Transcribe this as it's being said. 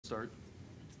start.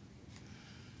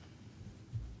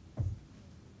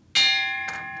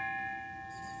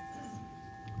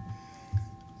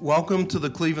 Welcome to the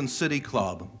Cleveland City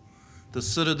Club, the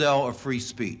citadel of free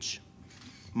speech.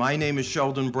 My name is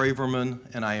Sheldon Braverman,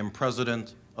 and I am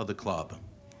president of the club.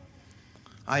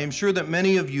 I am sure that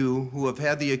many of you who have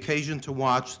had the occasion to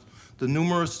watch the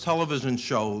numerous television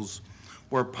shows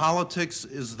where politics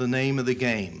is the name of the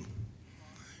game.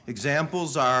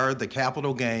 Examples are The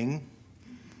Capitol Gang,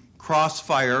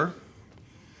 Crossfire,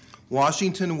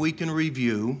 Washington Week in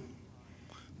Review,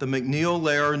 the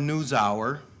McNeil-Lehrer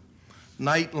NewsHour,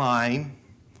 Nightline,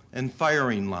 and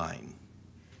Firing Line.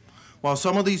 While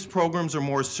some of these programs are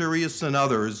more serious than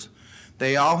others,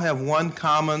 they all have one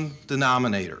common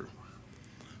denominator.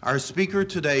 Our speaker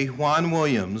today, Juan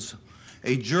Williams,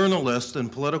 a journalist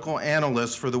and political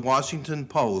analyst for the Washington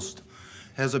Post,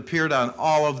 has appeared on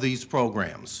all of these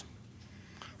programs.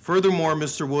 Furthermore,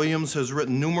 Mr. Williams has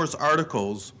written numerous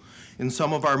articles in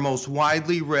some of our most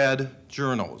widely read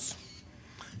journals.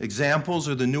 Examples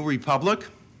are the New Republic,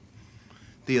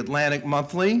 the Atlantic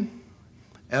Monthly,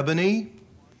 Ebony,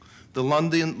 the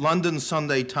London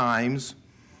Sunday Times,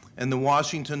 and the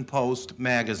Washington Post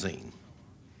magazine.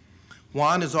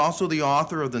 Juan is also the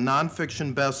author of the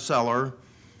nonfiction bestseller,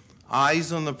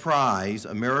 Eyes on the Prize,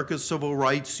 America's Civil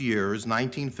Rights Years,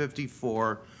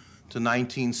 1954 to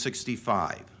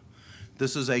 1965.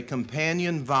 This is a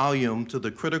companion volume to the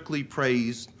critically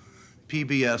praised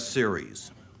PBS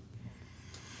series.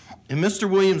 In Mr.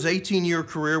 Williams' 18-year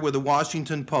career with the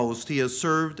Washington Post, he has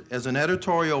served as an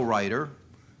editorial writer,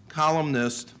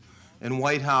 columnist, and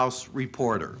White House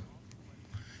reporter.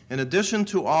 In addition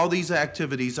to all these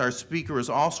activities, our speaker is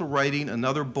also writing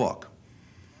another book,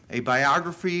 a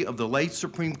biography of the late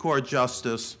Supreme Court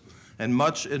Justice and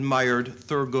much admired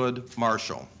Thurgood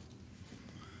Marshall.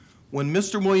 When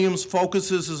Mr. Williams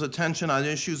focuses his attention on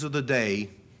issues of the day,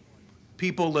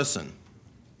 people listen.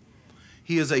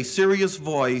 He is a serious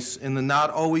voice in the not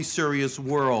always serious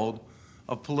world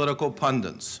of political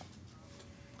pundits.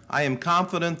 I am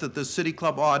confident that the City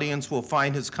Club audience will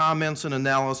find his comments and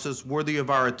analysis worthy of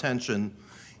our attention,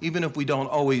 even if we don't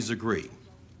always agree.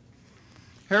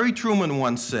 Harry Truman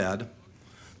once said,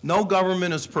 "No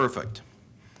government is perfect.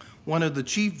 One of the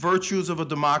chief virtues of a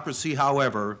democracy,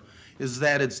 however, is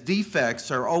that its defects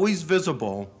are always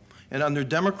visible and under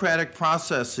democratic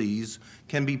processes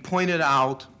can be pointed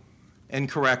out and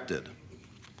corrected."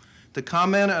 To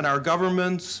comment on our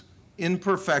government's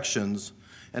imperfections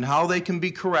and how they can be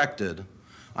corrected,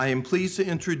 I am pleased to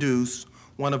introduce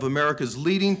one of America's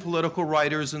leading political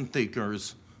writers and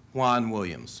thinkers, Juan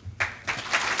Williams.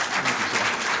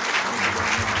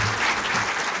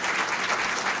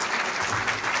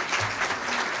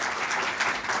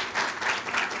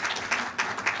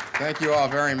 Thank you all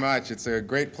very much. It's a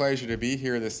great pleasure to be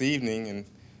here this evening, and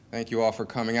thank you all for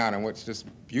coming out on what's just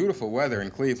beautiful weather in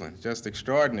Cleveland, just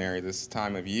extraordinary this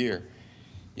time of year.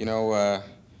 You know,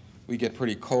 we get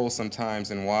pretty cold sometimes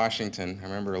in Washington. I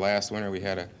remember last winter we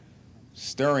had a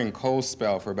stirring cold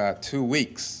spell for about 2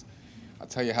 weeks. I'll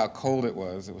tell you how cold it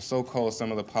was. It was so cold some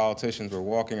of the politicians were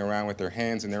walking around with their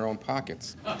hands in their own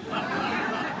pockets.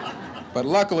 But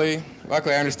luckily I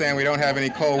understand we don't have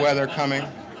any cold weather coming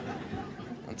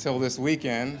until this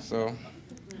weekend, so.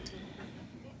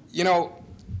 You know,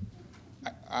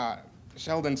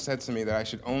 Sheldon said to me that I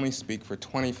should only speak for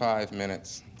 25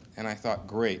 minutes, and I thought,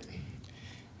 great.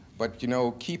 But you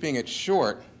know, keeping it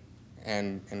short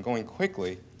and going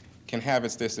quickly can have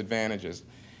its disadvantages.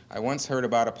 I once heard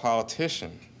about a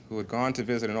politician who had gone to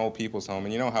visit an old people's home,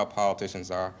 and you know how politicians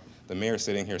are. The mayor's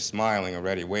sitting here smiling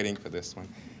already, waiting for this one.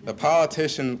 The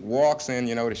politician walks in,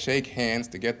 you know, to shake hands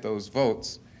to get those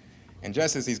votes, and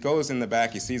just as he goes in the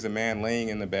back, he sees a man laying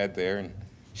in the bed there and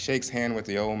shakes hand with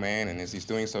the old man, and as he's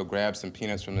doing so, grabs some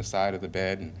peanuts from the side of the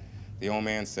bed, and the old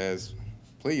man says,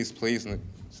 "Please, please," and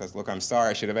says, "Look, I'm sorry,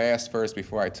 I should have asked first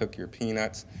before I took your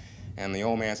peanuts." And the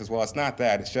old man says, "Well, it's not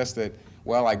that, it's just that,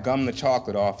 well, I gummed the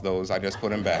chocolate off those, I just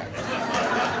put them back."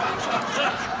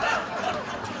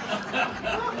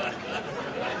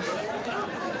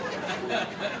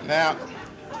 Now,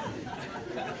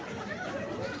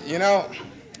 you know,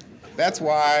 that's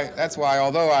why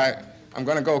although I'm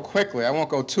going to go quickly, I won't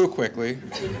go too quickly.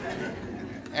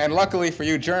 And luckily for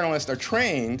you, journalists are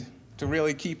trained to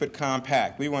really keep it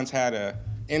compact. We once had an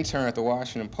intern at the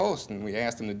Washington Post, and we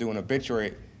asked him to do an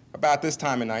obituary about this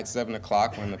time of night, 7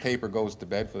 o'clock, when the paper goes to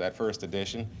bed for that first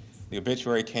edition. The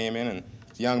obituary came in, and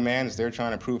the young man is there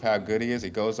trying to prove how good he is. He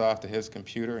goes off to his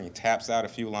computer, and he taps out a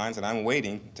few lines, and I'm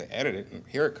waiting to edit it. And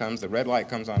here it comes. The red light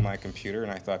comes on my computer,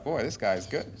 and I thought, boy, this guy's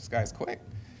good. This guy's quick.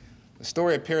 The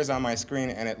story appears on my screen,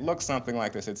 and it looks something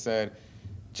like this. It said,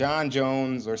 John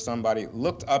Jones or somebody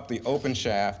looked up the open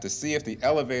shaft to see if the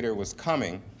elevator was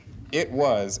coming, it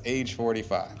was age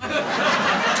 45. Now,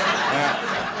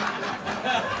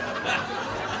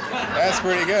 that's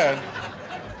pretty good.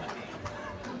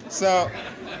 So,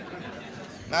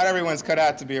 not everyone's cut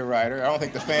out to be a writer. I don't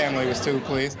think the family was too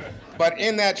pleased. But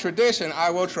in that tradition, I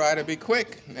will try to be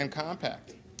quick and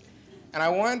compact. And I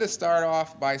wanted to start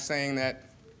off by saying that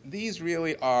these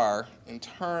really are, in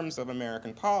terms of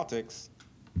American politics,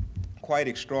 quite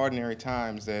extraordinary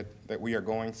times that we are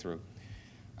going through.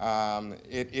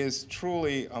 It is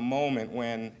truly a moment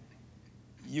when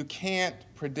you can't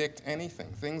predict anything.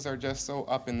 Things are just so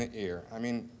up in the air. I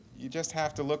mean, you just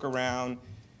have to look around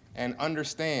and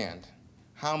understand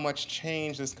how much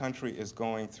change this country is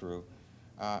going through.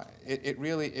 It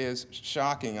really is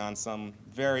shocking on some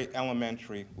very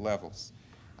elementary levels.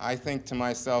 I think to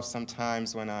myself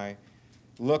sometimes when I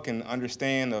look and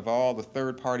understand of all the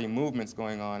third-party movements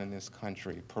going on in this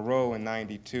country, Perot in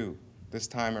 '92. This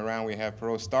time around we have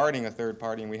Perot starting a third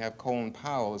party and we have Colin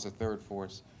Powell as a third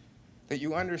force. That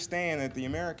you understand that the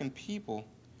American people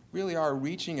really are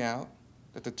reaching out,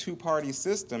 that the two-party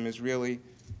system is really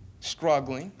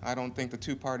struggling. I don't think the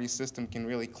two-party system can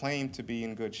really claim to be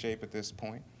in good shape at this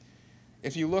point.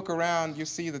 If you look around, you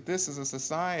see that this is a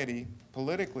society,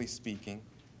 politically speaking,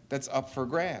 that's up for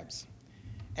grabs.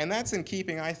 And that's in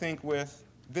keeping, I think, with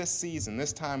this season,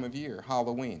 this time of year,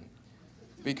 Halloween.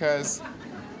 Because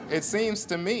it seems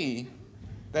to me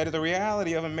that the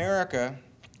reality of America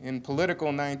in political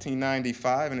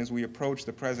 1995 and as we approach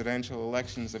the presidential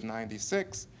elections of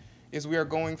 '96 is we are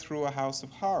going through a house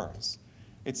of horrors.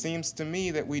 It seems to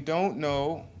me that we don't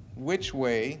know which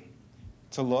way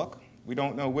to look. We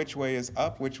don't know which way is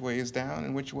up, which way is down,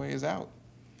 and which way is out.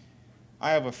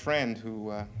 I have a friend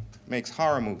who makes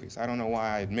horror movies. I don't know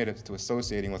why I admit it to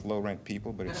associating with low-rent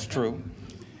people, but it's true.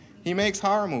 He makes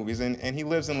horror movies, and he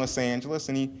lives in Los Angeles,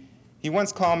 and he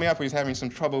once called me up. He was having some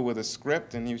trouble with a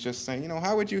script, and he was just saying, you know,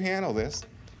 how would you handle this?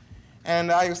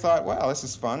 And I just thought, well, this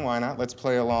is fun. Why not? Let's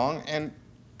play along. And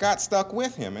got stuck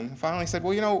with him, and finally said,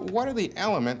 well, you know, what are the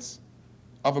elements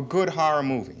of a good horror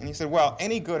movie? And he said, well,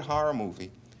 any good horror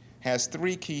movie has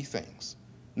three key things.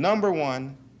 Number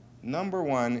one,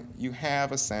 you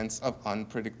have a sense of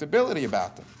unpredictability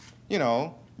about them. You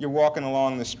know, you're walking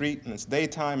along the street and it's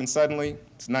daytime and suddenly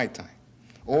it's nighttime.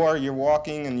 Or you're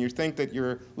walking and you think that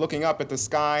you're looking up at the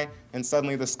sky and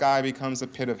suddenly the sky becomes a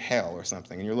pit of hell or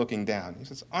something and you're looking down. He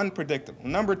says, unpredictable.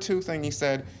 Number two thing he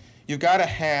said, you've got to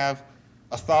have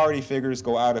authority figures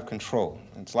go out of control.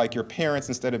 It's like your parents,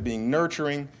 instead of being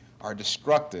nurturing, are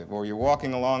destructive. Or you're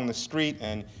walking along the street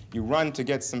and you run to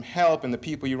get some help and the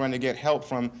people you run to get help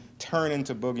from turn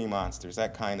into boogie monsters,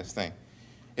 that kind of thing.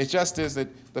 It just is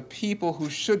that the people who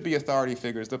should be authority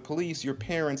figures, the police, your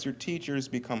parents, your teachers,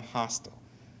 become hostile.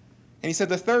 And he said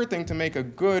the third thing to make a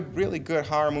good, really good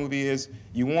horror movie is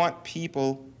you want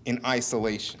people in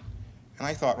isolation. And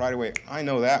I thought right away, I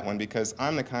know that one because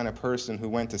I'm the kind of person who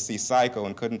went to see Psycho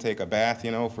and couldn't take a bath, you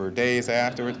know, for days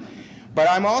afterwards. But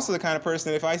I'm also the kind of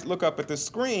person that if I look up at the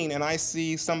screen and I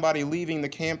see somebody leaving the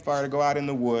campfire to go out in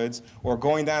the woods or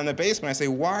going down in the basement, I say,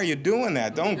 why are you doing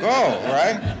that? Don't go,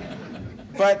 right?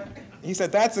 But he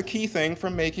said that's a key thing for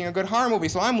making a good horror movie.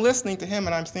 So I'm listening to him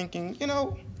and I'm thinking, you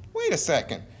know, wait a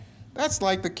second. That's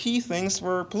like the key things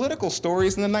for political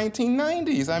stories in the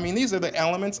 1990s. I mean, these are the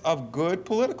elements of good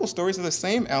political stories, are the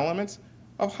same elements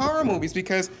of horror movies.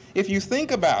 Because if you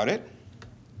think about it,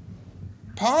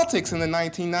 politics in the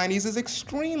 1990s is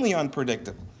extremely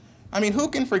unpredictable. I mean, who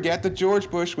can forget that George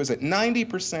Bush was at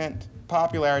 90%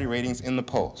 popularity ratings in the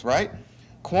polls, right?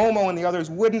 Cuomo and the others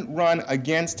wouldn't run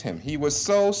against him. He was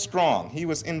so strong. He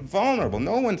was invulnerable.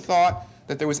 No one thought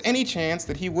that there was any chance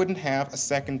that he wouldn't have a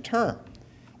second term.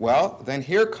 Well, then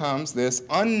here comes this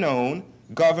unknown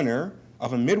governor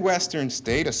of a Midwestern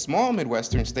state, a small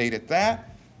Midwestern state at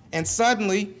that, and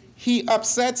suddenly he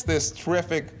upsets this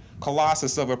terrific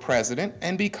colossus of a president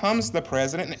and becomes the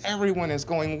president, and everyone is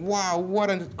going, wow,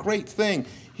 what a great thing.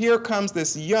 Here comes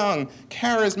this young,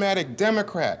 charismatic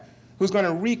Democrat who's going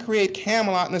to recreate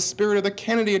Camelot in the spirit of the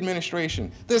Kennedy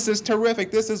administration. This is terrific,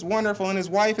 this is wonderful, and his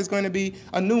wife is going to be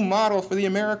a new model for the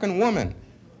American woman.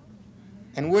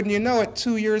 And wouldn't you know it,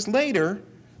 2 years later,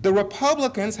 the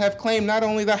Republicans have claimed not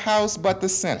only the House, but the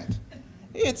Senate.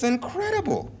 It's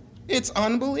incredible. It's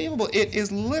unbelievable. It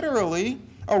is literally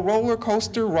a roller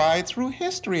coaster ride through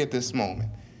history at this moment.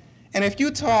 And if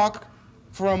you talk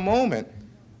for a moment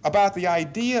about the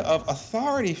idea of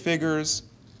authority figures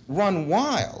run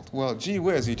wild, well, gee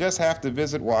whiz, you just have to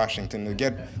visit Washington to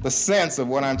get the sense of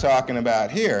what I'm talking about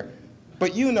here.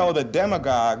 But you know the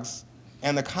demagogues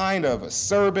and the kind of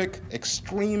acerbic,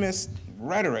 extremist,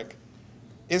 rhetoric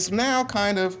is now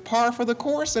kind of par for the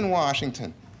course in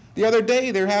Washington. The other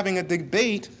day, they're having a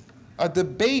debate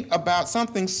about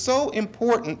something so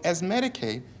important as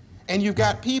Medicaid, and you've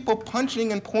got people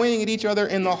punching and pointing at each other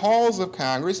in the halls of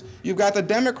Congress. You've got the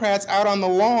Democrats out on the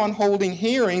lawn holding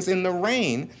hearings in the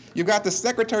rain. You've got the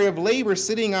Secretary of Labor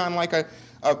sitting on like a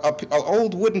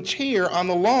old wooden chair on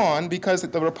the lawn because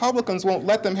the Republicans won't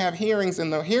let them have hearings in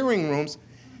the hearing rooms.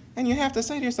 And you have to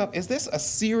say to yourself, is this a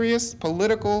serious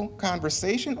political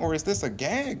conversation or is this a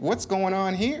gag? What's going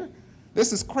on here?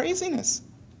 This is craziness.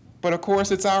 But of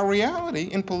course, it's our reality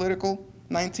in political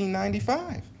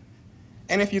 1995.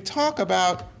 And if you talk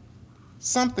about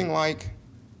something like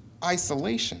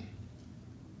isolation,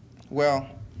 well,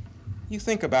 you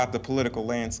think about the political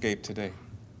landscape today.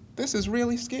 This is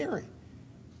really scary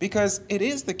because it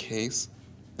is the case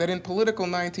that in political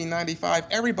 1995,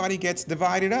 everybody gets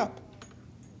divided up.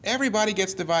 Everybody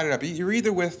gets divided up. You're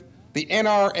either with the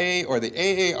NRA or the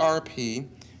AARP.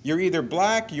 You're either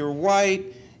black, you're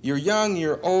white, you're young,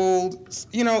 you're old.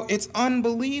 You know, it's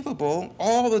unbelievable,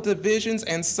 all the divisions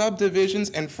and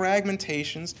subdivisions and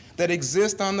fragmentations that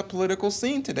exist on the political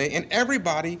scene today. And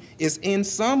everybody is in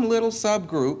some little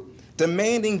subgroup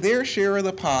demanding their share of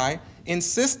the pie,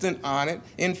 insistent on it,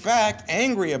 in fact,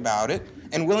 angry about it,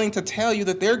 and willing to tell you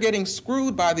that they're getting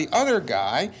screwed by the other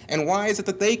guy, and why is it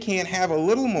that they can't have a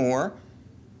little more?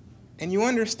 And you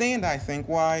understand, I think,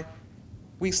 why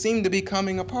we seem to be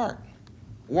coming apart.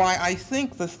 Why I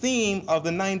think the theme of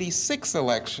the '96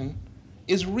 election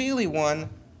is really one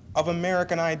of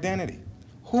American identity.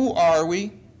 Who are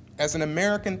we as an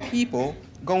American people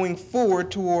going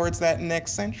forward towards that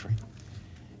next century?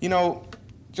 You know,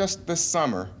 just this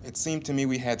summer, it seemed to me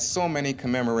we had so many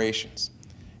commemorations.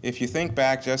 If you think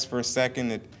back just for a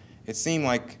second, it seemed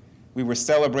like we were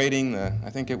celebrating I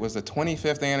think it was the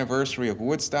 25th anniversary of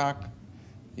Woodstock.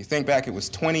 You think back, it was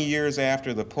 20 years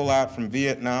after the pullout from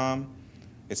Vietnam.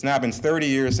 It's now been 30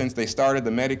 years since they started the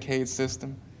Medicaid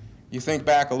system. You think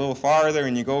back a little farther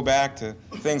and you go back to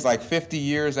things like 50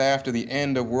 years after the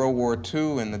end of World War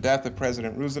II and the death of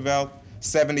President Roosevelt,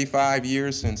 75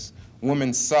 years since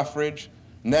women's suffrage.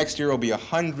 Next year will be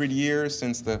 100 years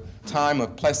since the time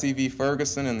of Plessy v.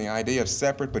 Ferguson and the idea of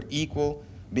separate but equal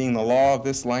being the law of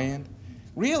this land.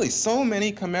 Really, so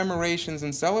many commemorations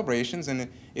and celebrations, and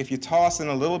if you toss in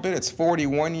a little bit, it's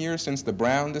 41 years since the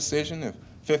Brown decision of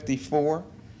 '54.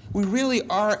 We really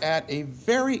are at a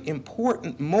very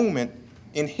important moment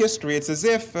in history. It's as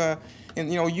if,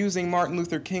 using Martin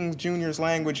Luther King Jr.'s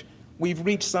language, we've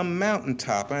reached some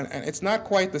mountaintop. And it's not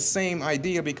quite the same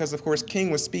idea because, of course,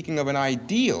 King was speaking of an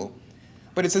ideal,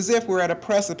 but it's as if we're at a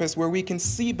precipice where we can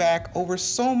see back over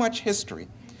so much history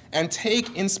and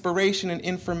take inspiration and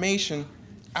information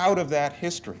out of that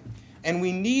history. And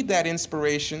we need that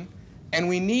inspiration and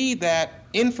we need that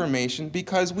information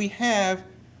because we have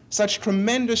such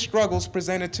tremendous struggles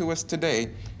presented to us today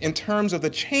in terms of the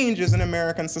changes in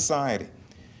American society.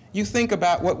 You think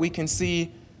about what we can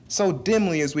see so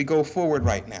dimly as we go forward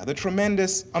right now, the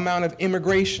tremendous amount of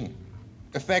immigration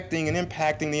affecting and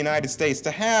impacting the United States.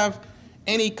 To have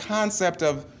any concept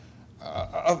of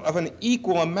an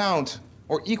equal amount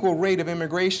or equal rate of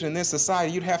immigration in this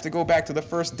society, you'd have to go back to the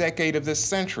first decade of this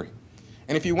century.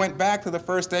 And if you went back to the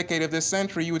first decade of this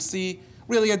century, you would see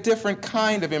really a different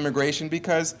kind of immigration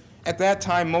because at that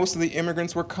time, most of the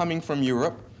immigrants were coming from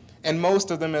Europe, and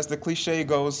most of them, as the cliche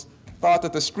goes, thought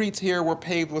that the streets here were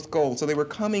paved with gold. So they were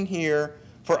coming here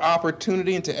for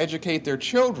opportunity and to educate their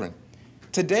children.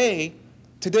 Today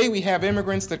we have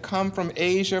immigrants that come from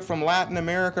Asia, from Latin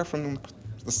America, from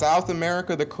South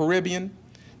America, the Caribbean,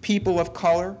 people of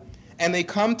color, and they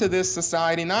come to this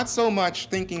society not so much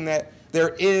thinking that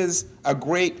there is a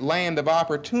great land of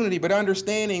opportunity, but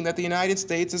understanding that the United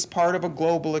States is part of a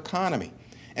global economy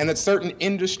and that certain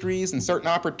industries and certain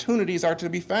opportunities are to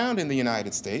be found in the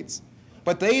United States.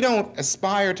 But they don't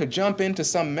aspire to jump into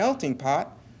some melting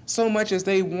pot so much as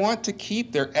they want to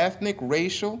keep their ethnic,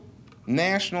 racial,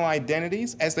 national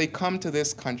identities as they come to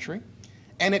this country.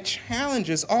 And it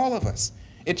challenges all of us.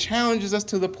 It challenges us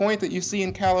to the point that you see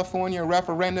in California a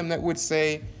referendum that would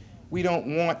say, we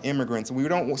don't want immigrants. We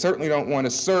certainly don't want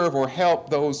to serve or help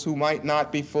those who might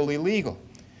not be fully legal.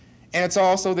 And it's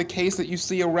also the case that you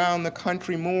see around the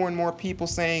country more and more people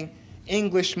saying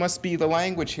English must be the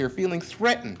language here, feeling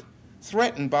threatened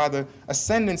by the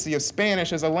ascendancy of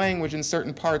Spanish as a language in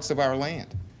certain parts of our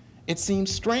land. It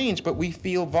seems strange, but we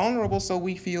feel vulnerable, so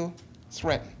we feel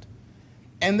threatened.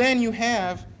 And then you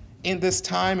have, in this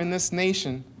time, in this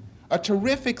nation, a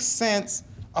terrific sense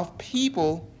of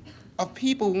people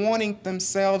wanting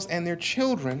themselves and their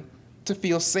children to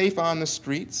feel safe on the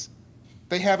streets.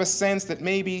 They have a sense that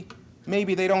maybe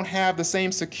Maybe they don't have the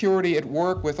same security at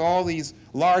work with all these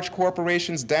large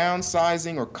corporations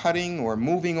downsizing or cutting or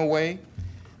moving away.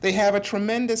 They have a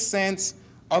tremendous sense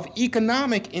of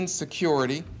economic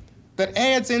insecurity that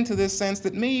adds into this sense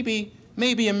that maybe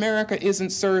America isn't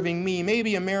serving me,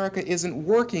 maybe America isn't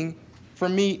working for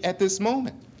me at this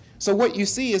moment. So what you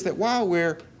see is that while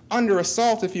we're under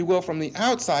assault, if you will, from the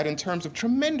outside in terms of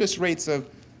tremendous rates of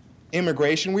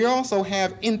immigration, we also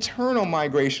have internal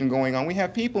migration going on. We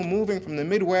have people moving from the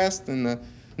Midwest and the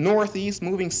Northeast,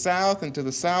 moving south into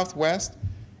the Southwest.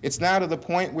 It's now to the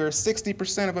point where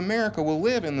 60% of America will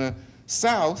live in the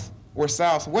South or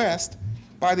Southwest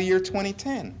by the year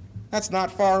 2010. That's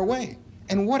not far away.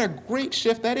 And what a great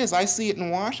shift that is. I see it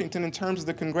in Washington in terms of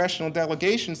the congressional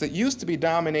delegations that used to be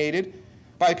dominated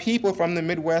by people from the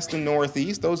Midwest and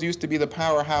Northeast. Those used to be the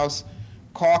powerhouse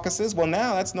caucuses. Well,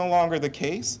 now that's no longer the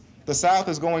case. The South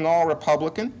is going all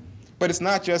Republican. But it's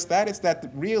not just that. It's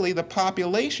that really the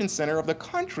population center of the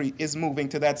country is moving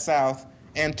to that South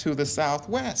and to the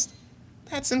Southwest.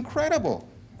 That's incredible.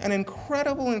 An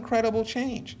incredible, incredible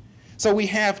change. So we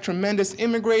have tremendous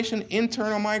immigration,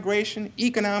 internal migration,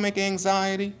 economic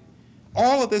anxiety,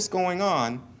 all of this going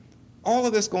on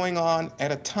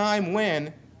at a time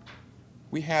when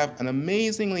we have an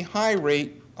amazingly high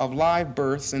rate of live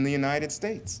births in the United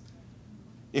States.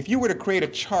 If you were to create a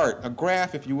chart, a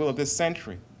graph, if you will, of this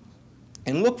century,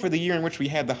 and look for the year in which we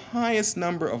had the highest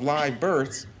number of live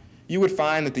births, you would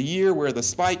find that the year where the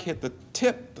spike hit the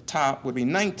top, would be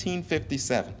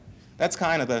 1957. That's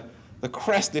kind of the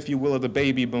crest, if you will, of the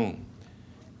baby boom.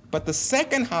 But the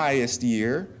second highest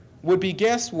year would be,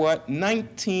 guess what,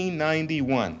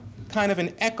 1991, kind of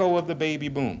an echo of the baby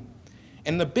boom.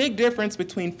 And the big difference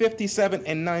between 57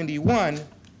 and 91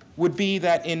 would be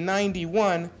that in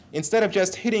 91, instead of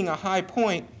just hitting a high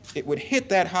point, it would hit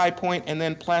that high point and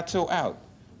then plateau out.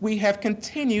 We have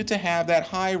continued to have that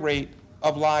high rate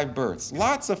of live births.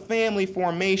 Lots of family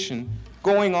formation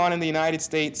going on in the United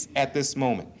States at this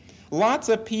moment. Lots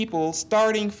of people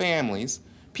starting families,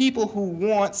 people who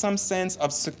want some sense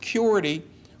of security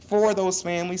for those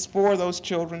families, for those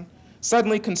children,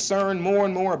 suddenly concerned more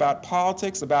and more about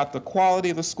politics, about the quality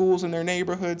of the schools in their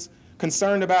neighborhoods,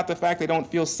 concerned about the fact they don't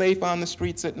feel safe on the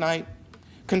streets at night,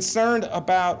 concerned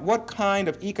about what kind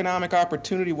of economic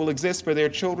opportunity will exist for their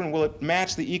children. Will it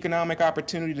match the economic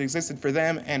opportunity that existed for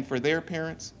them and for their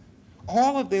parents?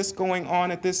 All of this going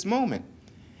on at this moment.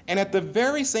 And at the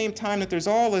very same time that there's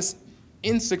all this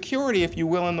insecurity, if you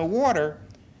will, in the water,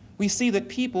 we see that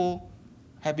people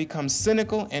have become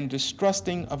cynical and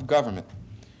distrusting of government.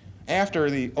 After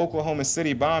the Oklahoma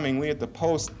City bombing, we at the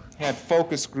Post had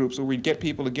focus groups where we'd get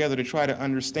people together to try to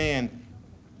understand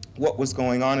what was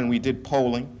going on, and we did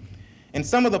polling. And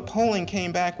some of the polling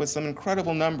came back with some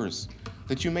incredible numbers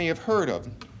that you may have heard of.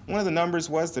 One of the numbers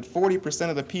was that 40%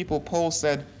 of the people polled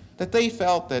said that they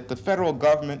felt that the federal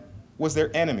government was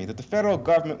their enemy, that the federal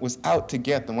government was out to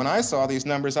get them. When I saw these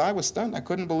numbers, I was stunned. I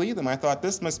couldn't believe them. I thought,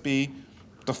 this must be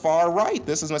the far right.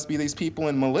 Must be these people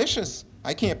in militias.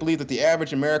 I can't believe that the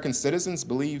average American citizens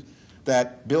believe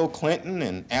that Bill Clinton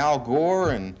and Al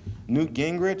Gore and Newt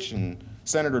Gingrich and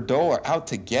Senator Dole are out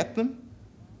to get them.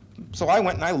 So I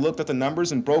went and I looked at the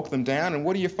numbers and broke them down, and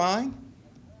what do you find?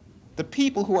 The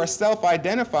people who are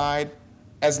self-identified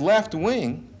as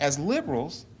left-wing, as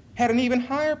liberals, had an even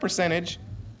higher percentage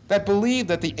that believed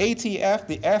that the ATF,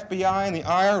 the FBI, and the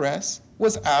IRS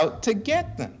was out to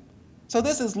get them. So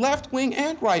this is left-wing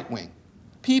and right-wing.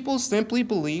 People simply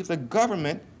believe the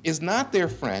government is not their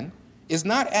friend, is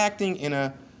not acting in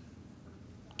a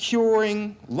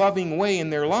curing, loving way in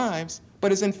their lives,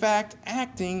 but is in fact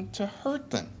acting to hurt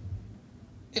them.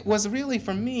 It was really,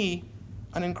 for me,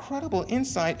 an incredible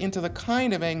insight into the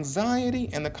kind of anxiety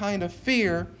and the kind of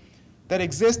fear that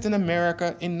exists in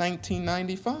America in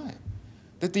 1995.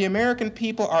 That the American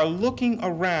people are looking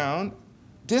around,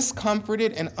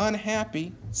 discomforted and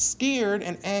unhappy, scared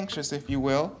and anxious, if you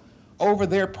will, over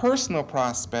their personal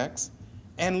prospects,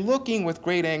 and looking with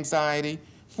great anxiety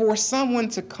for someone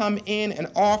to come in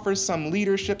and offer some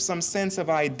leadership, some sense of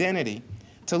identity,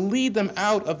 to lead them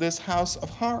out of this house of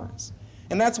horrors.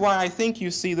 And that's why I think you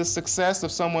see the success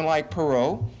of someone like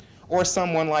Perot or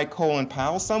someone like Colin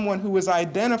Powell, someone who is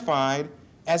identified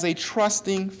as a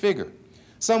trusting figure,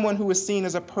 someone who is seen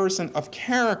as a person of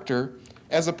character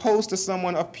as opposed to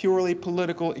someone of purely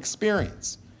political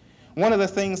experience. One of the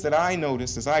things that I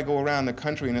notice as I go around the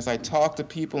country and as I talk to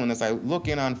people and as I look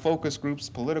in on focus groups,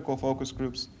 political focus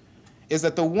groups, is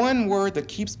that the one word that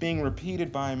keeps being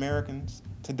repeated by Americans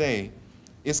today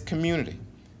is community.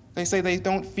 They say they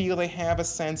don't feel they have a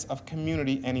sense of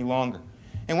community any longer.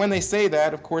 And when they say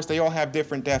that, of course, they all have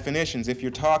different definitions. If you're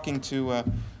talking to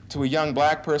To a young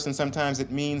black person, sometimes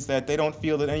it means that they don't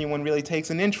feel that anyone really takes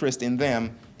an interest in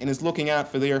them and is looking out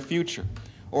for their future.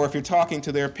 Or if you're talking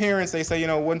to their parents, they say, you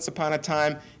know, once upon a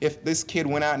time, if this kid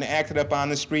went out and acted up on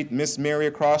the street, Miss Mary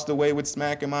across the way would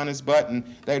smack him on his butt and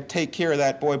they'd take care of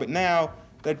that boy. But now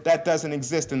that doesn't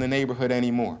exist in the neighborhood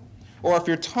anymore. Or if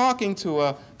you're talking to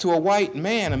a white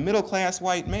man, a middle-class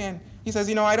white man, he says,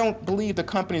 you know, I don't believe the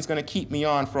company's going to keep me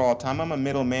on for all time. I'm a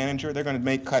middle manager. They're going to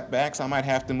make cutbacks. I might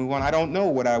have to move on. I don't know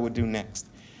what I would do next.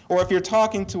 Or if you're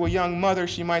talking to a young mother,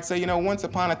 she might say, you know, once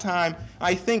upon a time,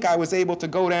 I think I was able to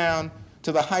go down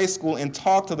to the high school and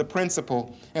talk to the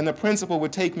principal, and the principal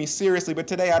would take me seriously, but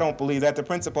today I don't believe that. The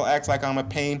principal acts like I'm a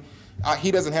pain.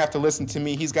 He doesn't have to listen to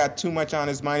me. He's got too much on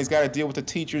his mind. He's got to deal with the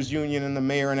teachers' union and the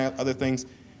mayor and other things.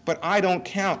 But I don't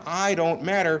count. I don't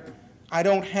matter. I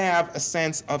don't have a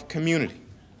sense of community.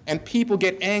 And people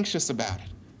get anxious about it.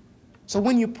 So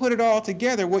when you put it all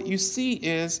together, what you see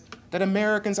is that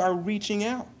Americans are reaching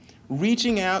out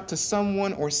to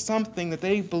someone or something that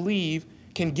they believe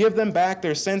can give them back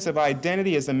their sense of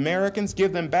identity as Americans,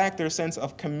 give them back their sense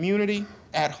of community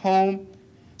at home,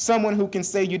 someone who can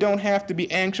say you don't have to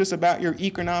be anxious about your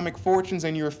economic fortunes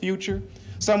and your future,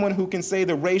 someone who can say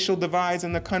the racial divides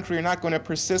in the country are not going to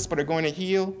persist but are going to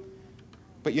heal.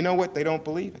 But you know what? They don't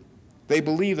believe it. They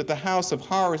believe that the House of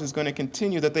Horrors is going to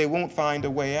continue, that they won't find a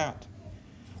way out.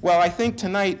 Well, I think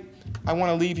tonight I want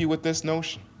to leave you with this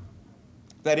notion,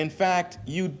 that in fact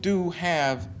you do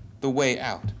have the way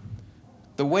out.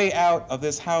 The way out of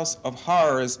this House of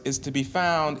Horrors is to be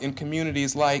found in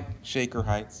communities like Shaker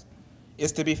Heights.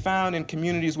 It's to be found in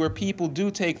communities where people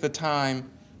do take the time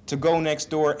to go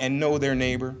next door and know their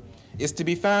neighbor. It's to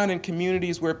be found in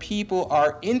communities where people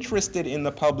are interested in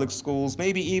the public schools,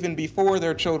 maybe even before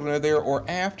their children are there or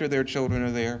after their children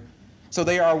are there. So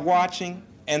they are watching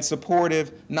and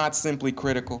supportive, not simply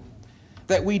critical.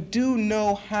 That we do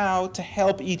know how to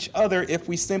help each other if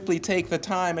we simply take the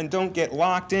time and don't get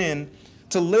locked in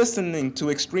to listening to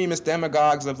extremist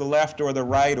demagogues of the left or the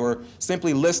right, or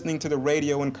simply listening to the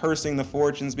radio and cursing the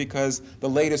fortunes because the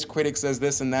latest critic says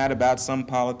this and that about some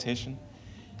politician.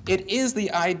 It is the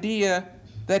idea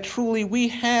that truly we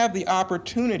have the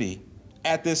opportunity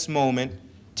at this moment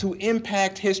to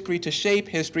impact history, to shape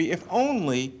history, if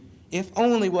only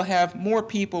we'll have more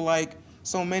people like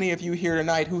so many of you here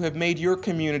tonight who have made your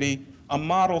community a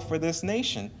model for this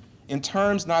nation, in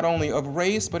terms not only of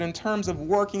race, but in terms of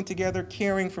working together,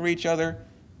 caring for each other,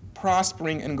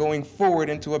 prospering and going forward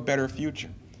into a better future.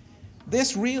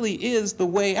 This really is the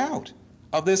way out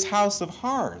of this House of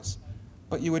Horrors,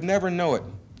 but you would never know it.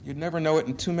 You'd never know it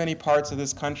in too many parts of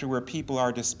this country where people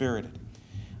are dispirited.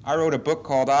 I wrote a book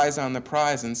called Eyes on the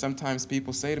Prize, and sometimes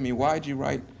people say to me, why'd you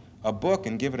write a book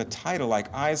and give it a title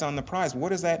like Eyes on the Prize? What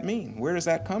does that mean? Where does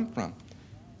that come from?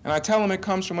 And I tell them it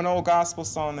comes from an old gospel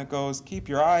song that goes, keep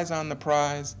your eyes on the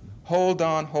prize, hold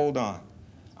on, hold on.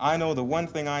 I know the one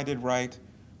thing I did right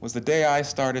was the day I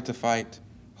started to fight,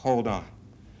 hold on.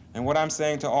 And what I'm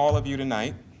saying to all of you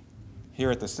tonight, here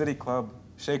at the City Club,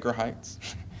 Shaker Heights,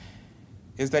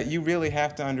 is that you really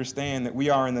have to understand that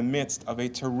we are in the midst of a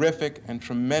terrific and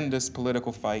tremendous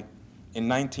political fight in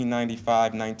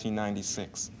 1995,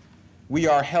 1996. We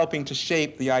are helping to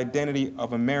shape the identity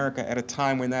of America at a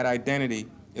time when that identity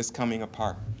is coming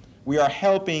apart. We are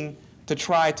helping to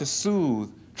try to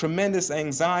soothe tremendous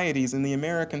anxieties in the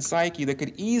American psyche that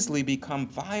could easily become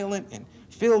violent and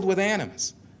filled with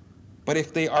animus. But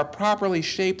if they are properly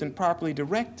shaped and properly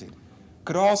directed,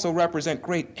 could also represent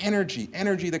great energy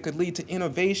that could lead to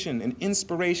innovation and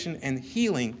inspiration and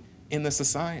healing in the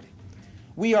society.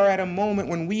 We are at a moment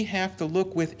when we have to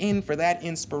look within for that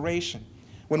inspiration,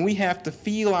 when we have to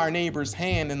feel our neighbor's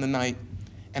hand in the night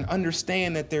and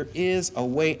understand that there is a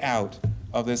way out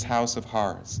of this House of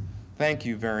Horrors. Thank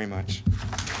you very much.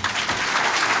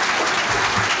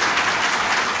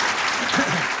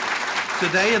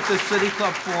 Today at the City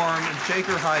Club Forum in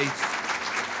Shaker Heights,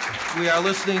 we are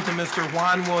listening to Mr.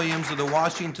 Juan Williams of the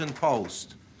Washington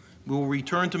Post. We will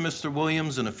return to Mr.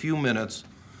 Williams in a few minutes,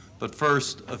 but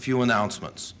first, a few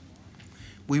announcements.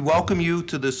 We welcome you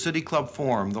to the City Club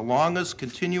Forum, the longest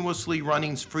continuously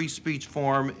running free speech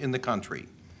forum in the country.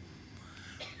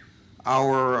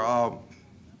 Our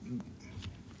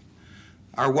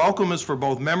welcome is for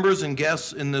both members and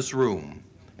guests in this room,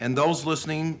 and those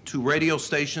listening to radio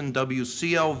station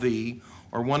WCLV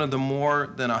or one of the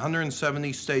more than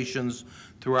 170 stations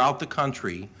throughout the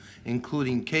country,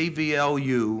 including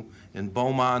KVLU in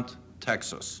Beaumont,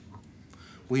 Texas.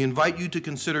 We invite you to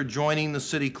consider joining the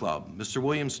City Club. Mr.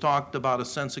 Williams talked about a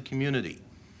sense of community.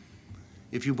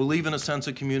 If you believe in a sense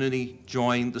of community,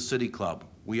 join the City Club.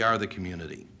 We are the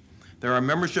community. There are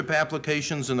membership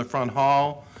applications in the front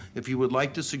hall, If you would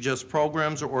like to suggest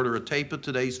programs or order a tape of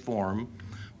today's forum,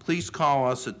 please call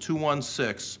us at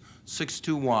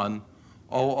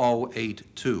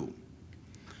 216-621-0082.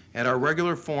 At our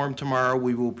regular forum tomorrow,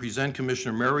 we will present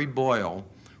Commissioner Mary Boyle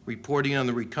reporting on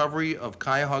the recovery of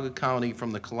Cuyahoga County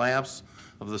from the collapse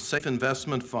of the Safe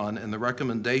Investment Fund and the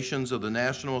recommendations of the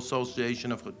National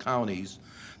Association of Counties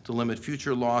to limit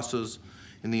future losses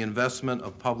in the investment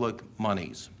of public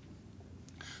monies.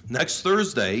 Next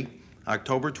Thursday,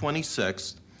 October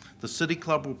 26th, the City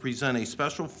Club will present a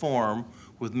special forum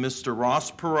with Mr.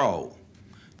 Ross Perot.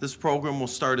 This program will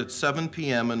start at 7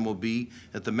 p.m. and will be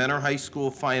at the Mentor High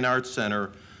School Fine Arts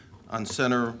Center on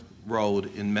Center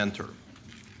Road in Mentor.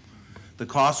 The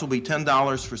cost will be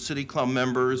 $10 for City Club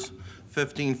members,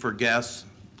 $15 for guests.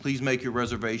 Please make your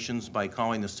reservations by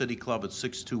calling the City Club at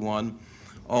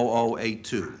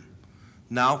 621-0082.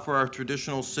 Now for our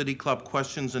traditional City Club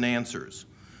questions and answers.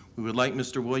 We would like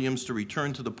Mr. Williams to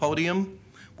return to the podium.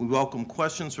 We welcome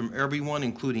questions from everyone,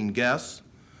 including guests.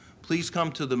 Please come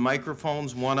to the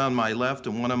microphones, one on my left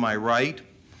and one on my right.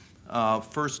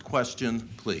 First question,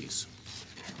 please.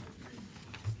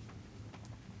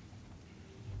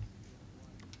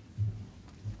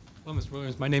 Hello, Mr.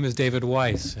 Williams. My name is David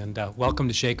Weiss, and welcome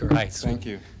to Shaker Heights. Thank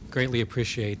you. Greatly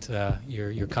appreciate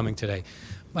your coming today.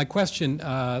 My question,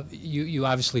 you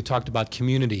obviously talked about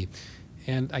community,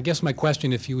 and I guess my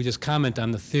question, if you would just comment on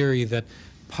the theory that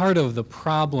part of the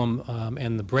problem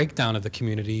and the breakdown of the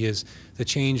community is the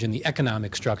change in the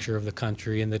economic structure of the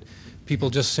country, and that people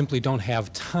just simply don't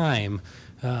have time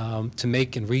to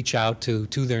make and reach out to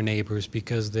their neighbors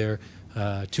because they're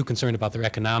too concerned about their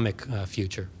economic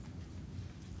future.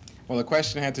 Well, the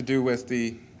question had to do with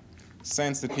the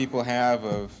sense that people have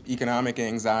of economic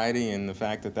anxiety and the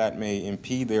fact that that may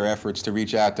impede their efforts to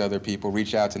reach out to other people,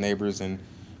 reach out to neighbors, and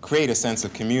create a sense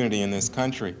of community in this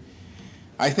country.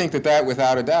 I think that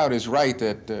without a doubt is right,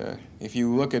 that if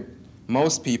you look at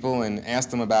most people and ask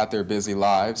them about their busy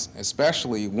lives,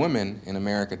 especially women in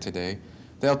America today,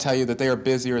 they'll tell you that they are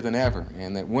busier than ever,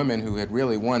 and that women who had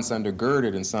really once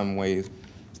undergirded in some ways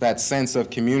that sense of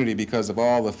community because of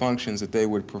all the functions that they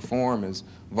would perform as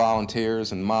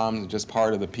volunteers and moms, just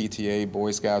part of the PTA,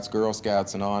 Boy Scouts, Girl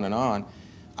Scouts, and on and on.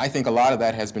 I think a lot of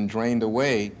that has been drained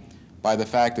away by the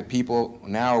fact that people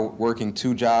now are working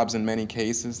 2 jobs in many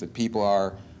cases, that people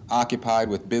are occupied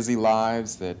with busy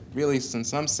lives that really, in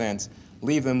some sense,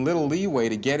 leave them little leeway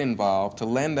to get involved, to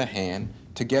lend a hand,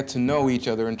 to get to know each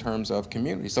other in terms of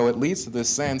community. So it leads to this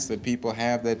sense that people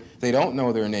have that they don't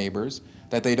know their neighbors,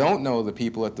 that they don't know the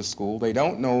people at the school, they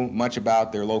don't know much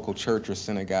about their local church or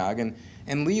synagogue, and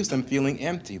leaves them feeling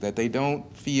empty, that they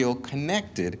don't feel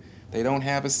connected, they don't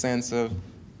have a sense of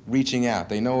reaching out.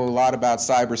 They know a lot about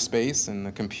cyberspace and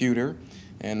the computer,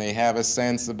 and they have a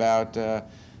sense about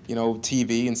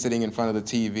TV and sitting in front of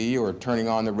the TV or turning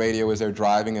on the radio as they're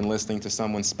driving and listening to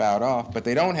someone spout off, but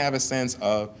they don't have a sense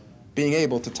of being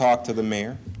able to talk to the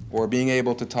mayor or being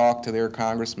able to talk to their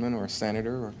congressman or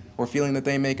senator or feeling that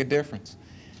they make a difference.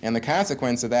 And the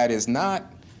consequence of that is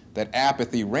not that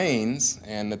apathy reigns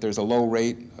and that there's a low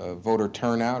rate of voter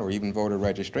turnout or even voter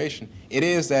registration. It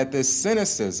is that this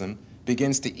cynicism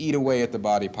begins to eat away at the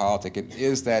body politic. It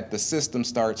is that the system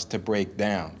starts to break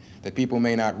down, that people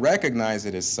may not recognize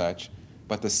it as such,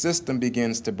 but the system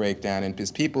begins to break down. And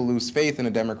as people lose faith in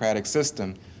a democratic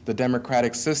system, the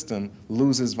democratic system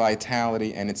loses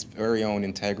vitality and its very own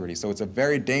integrity. So it's a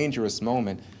very dangerous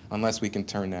moment unless we can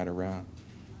turn that around.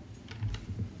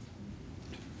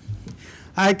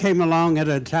 I came along at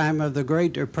a time of the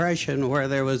Great Depression where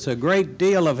there was a great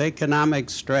deal of economic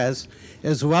stress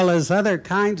as well as other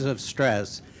kinds of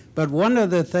stress. But one of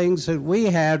the things that we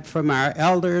had from our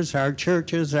elders, our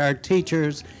churches, our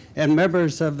teachers, and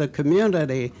members of the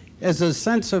community is a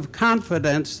sense of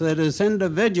confidence that as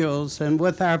individuals and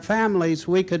with our families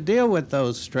we could deal with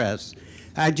those stress.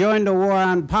 I joined the War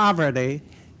on Poverty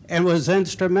and was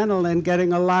instrumental in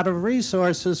getting a lot of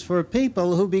resources for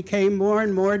people who became more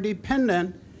and more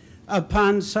dependent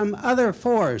upon some other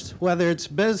force, whether it's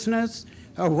business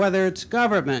or whether it's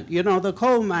government. You know, the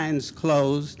coal mines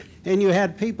closed, and you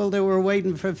had people that were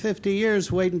waiting for 50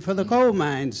 years waiting for the coal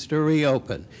mines to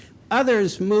reopen.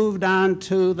 Others moved on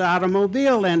to the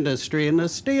automobile industry and the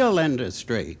steel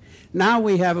industry. Now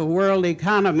we have a world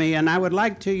economy, and I would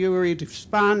like to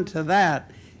respond to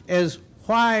that as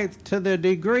why, to the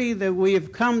degree that we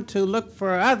have come to look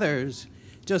for others,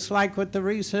 just like with the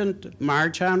recent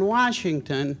March on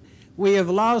Washington, we have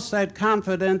lost that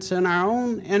confidence in our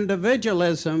own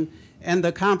individualism and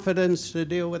the confidence to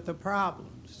deal with the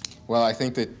problems. Well, I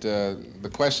think that the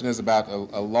question is about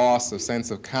a loss of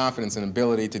sense of confidence and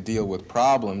ability to deal with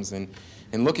problems. And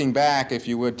looking back, if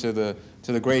you would, to the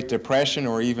to the Great Depression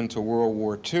or even to World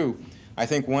War II, I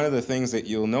think one of the things that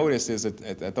you'll notice is that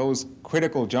at those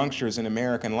critical junctures in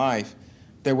American life,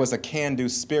 there was a can-do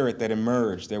spirit that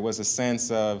emerged. There was a sense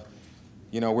of,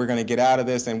 you know, we're going to get out of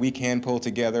this and we can pull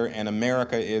together and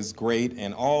America is great,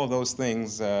 and all of those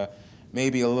things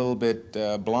maybe a little bit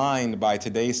blind by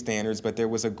today's standards, but there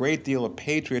was a great deal of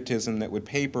patriotism that would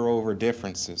paper over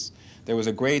differences. There was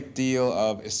a great deal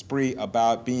of esprit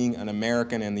about being an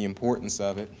American and the importance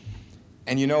of it.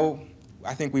 And you know,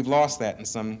 I think we've lost that in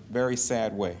some very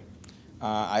sad way.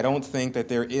 I don't think that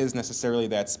there is necessarily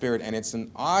that spirit, and it's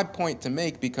an odd point to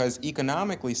make because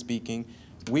economically speaking,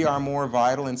 we are more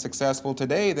vital and successful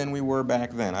today than we were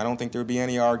back then. I don't think there would be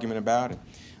any argument about it.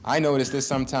 I notice this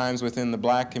sometimes within the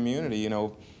black community. You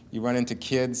know, you run into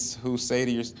kids who say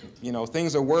to you, you know,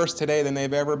 things are worse today than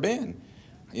they've ever been.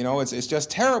 You know, it's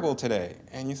just terrible today.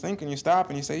 And you think and you stop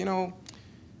and you say, you know,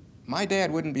 my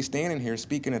dad wouldn't be standing here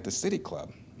speaking at the City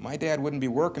Club. My dad wouldn't be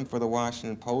working for the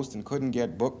Washington Post and couldn't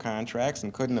get book contracts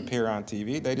and couldn't appear on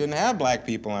TV. They didn't have black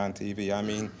people on TV. I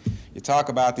mean, you talk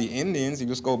about the Indians, you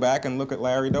just go back and look at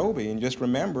Larry Doby and just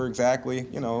remember exactly,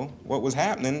 you know, what was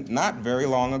happening not very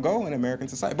long ago in American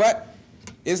society. But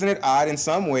isn't it odd in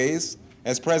some ways,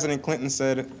 as President Clinton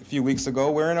said a few weeks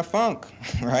ago, we're in a funk,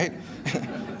 right?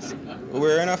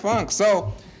 We're in a funk.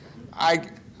 So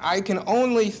I can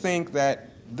only think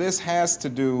that this has to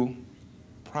do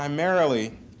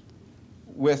primarily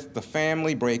with the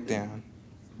family breakdown,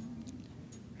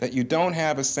 that you don't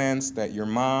have a sense that your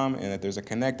mom and that there's a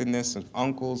connectedness of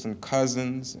uncles and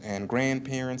cousins and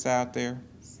grandparents out there.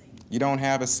 You don't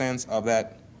have a sense of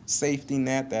that safety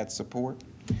net, that support.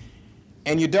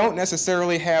 And you don't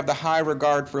necessarily have the high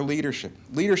regard for leadership.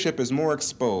 Leadership is more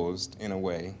exposed in a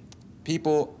way.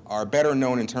 People are better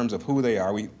known in terms of who they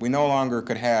are. We no longer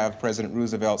could have President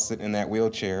Roosevelt sit in that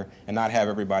wheelchair and not have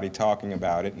everybody talking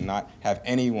about it and not have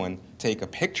anyone take a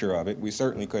picture of it. We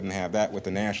certainly couldn't have that with the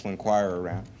National Enquirer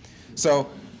around. So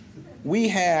we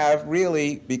have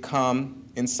really become,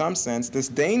 in some sense,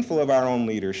 disdainful of our own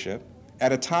leadership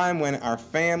at a time when our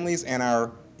families and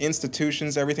our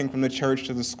institutions, everything from the church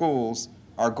to the schools,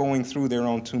 are going through their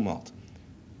own tumult.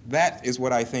 That is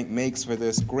what I think makes for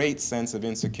this great sense of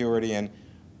insecurity, and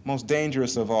most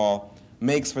dangerous of all,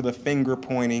 makes for the finger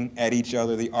pointing at each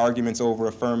other, the arguments over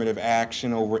affirmative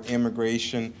action, over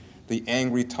immigration, the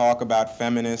angry talk about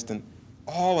feminists, and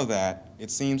all of that,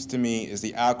 it seems to me, is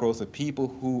the outgrowth of people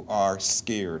who are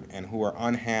scared and who are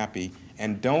unhappy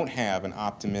and don't have an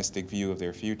optimistic view of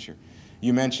their future.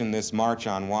 You mentioned this march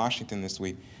on Washington this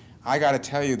week. I got to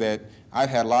tell you that I've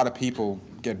had a lot of people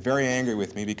get very angry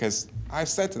with me because I've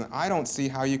said to them, I don't see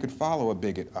how you could follow a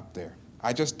bigot up there.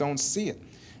 I just don't see it.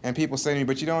 And people say to me,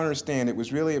 but you don't understand, it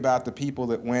was really about the people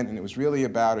that went, and it was really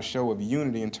about a show of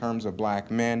unity in terms of black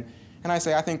men. And I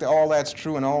say, I think that all that's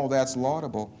true and all that's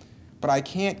laudable, but I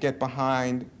can't get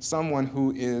behind someone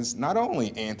who is not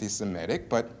only anti-Semitic,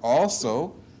 but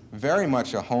also very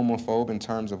much a homophobe in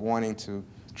terms of wanting to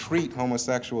treat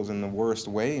homosexuals in the worst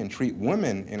way and treat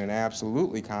women in an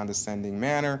absolutely condescending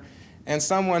manner, and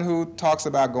someone who talks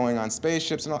about going on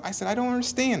spaceships and all. I said, I don't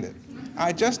understand it.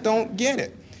 I just don't get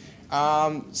it.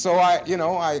 So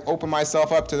I open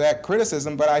myself up to that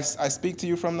criticism, but I speak to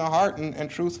you from the heart and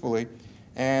truthfully,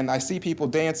 and I see people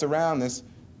dance around this,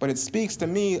 but it speaks to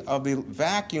me of the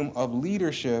vacuum of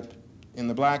leadership in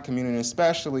the black community,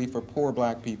 especially for poor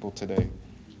black people today.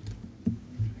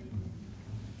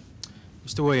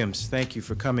 Mr. Williams, thank you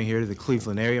for coming here to the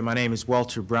Cleveland area. My name is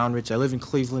Walter Brownridge. I live in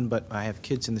Cleveland, but I have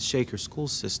kids in the Shaker school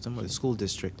system, or the school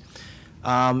district.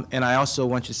 And I also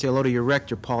want you to say hello to your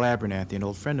rector, Paul Abernathy, an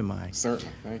old friend of mine.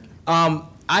 Certainly, thank you.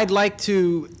 I'd like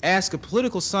to ask a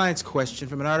political science question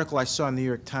from an article I saw in the New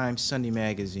York Times Sunday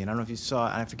magazine. I don't know if you saw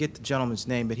it, I forget the gentleman's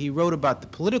name, but he wrote about the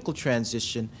political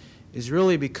transition is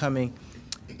really becoming,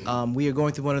 we are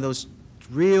going through one of those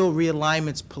real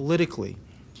realignments politically.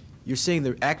 You're seeing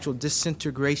the actual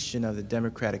disintegration of the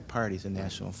Democratic Party as a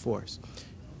national force.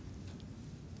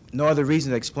 No other reason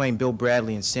to explain Bill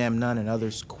Bradley and Sam Nunn and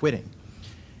others quitting.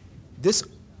 This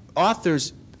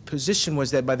author's position was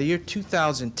that by the year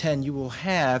 2010, you will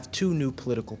have two new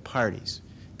political parties.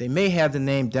 They may have the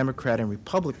name Democrat and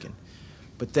Republican,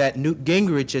 but that Newt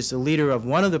Gingrich, as the leader of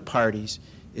one of the parties,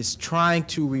 is trying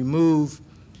to remove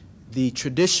the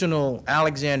traditional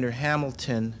Alexander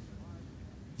Hamilton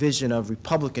vision of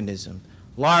republicanism,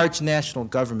 large national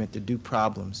government to do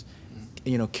problems,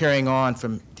 carrying on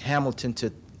from Hamilton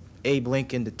to Abe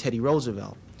Lincoln to Teddy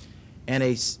Roosevelt, and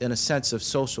a sense of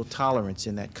social tolerance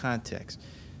in that context,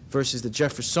 versus the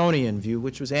Jeffersonian view,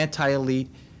 which was anti-elite,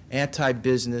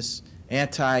 anti-business,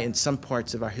 in some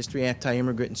parts of our history,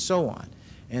 anti-immigrant, and so on.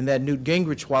 and that Newt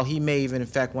Gingrich, while he may even in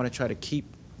fact want to try to keep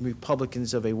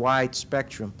Republicans of a wide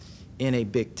spectrum in a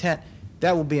big tent,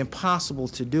 that will be impossible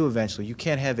to do eventually. You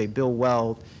can't have a Bill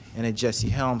Weld and a Jesse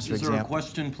Helms, for example. Is there a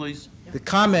question, please? The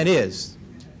comment is,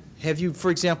 have you,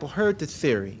 for example, heard the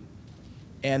theory,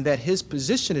 and that his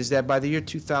position is that by the year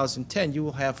 2010, you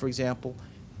will have, for example,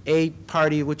 a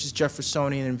party which is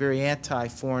Jeffersonian and very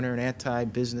anti-foreigner and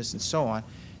anti-business and so on,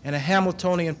 and a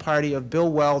Hamiltonian party of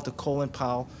Bill Weld to Colin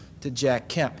Powell to Jack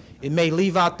Kemp. It may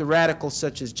leave out the radicals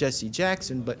such as Jesse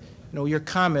Jackson, but your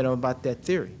comment about that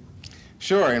theory.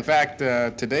 Sure. In fact,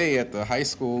 today at the high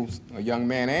school, a young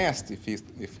man asked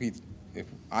if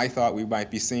I thought we might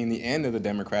be seeing the end of the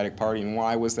Democratic Party, and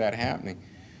why was that happening?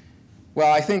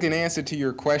 Well, I think in answer to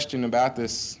your question about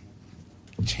this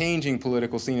changing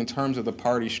political scene in terms of the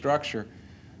party structure,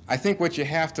 I think what you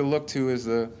have to look to is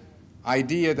the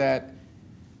idea that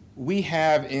we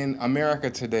have in America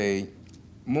today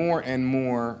more and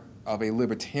more of a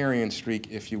libertarian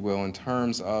streak, if you will, in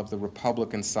terms of the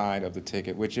Republican side of the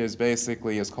ticket, which is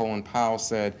basically, as Colin Powell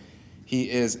said, he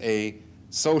is a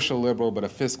social liberal but a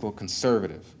fiscal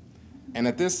conservative. And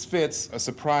that this fits a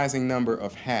surprising number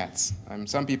of hats.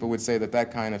 Some people would say that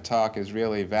that kind of talk is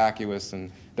really vacuous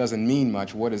and doesn't mean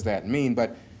much. What does that mean?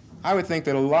 But I would think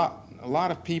that a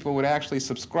lot of people would actually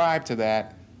subscribe to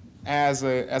that as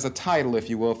a title, if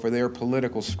you will, for their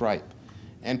political stripe.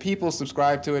 And people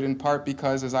subscribe to it in part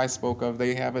because, as I spoke of,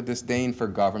 they have a disdain for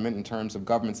government in terms of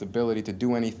government's ability to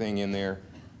do anything in their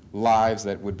lives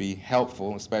that would be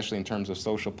helpful, especially in terms of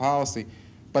social policy.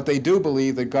 But they do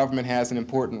believe that government has an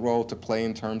important role to play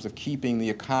in terms of keeping the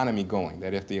economy going,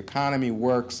 that if the economy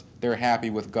works, they're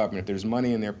happy with government. If there's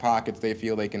money in their pockets, they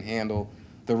feel they can handle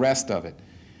the rest of it.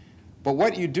 But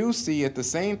what you do see at the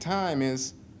same time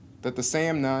is that the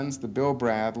Sam Nunns, the Bill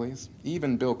Bradleys,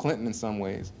 even Bill Clinton in some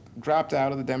ways, dropped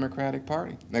out of the Democratic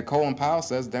Party. That Colin Powell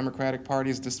says the Democratic Party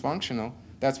is dysfunctional.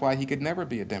 That's why he could never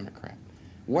be a Democrat.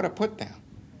 What a put down.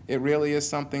 It really is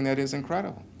something that is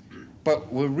incredible.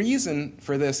 But the reason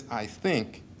for this, I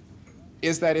think,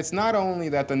 is that it's not only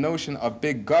that the notion of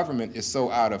big government is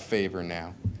so out of favor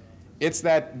now, it's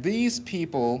that these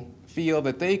people feel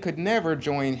that they could never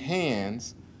join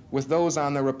hands with those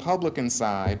on the Republican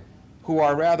side who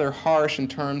are rather harsh in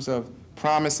terms of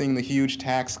promising the huge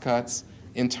tax cuts,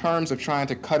 in terms of trying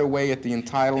to cut away at the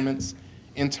entitlements,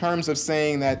 in terms of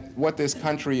saying that what this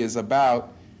country is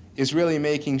about is really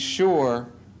making sure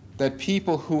that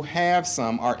people who have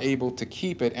some are able to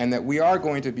keep it, and that we are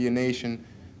going to be a nation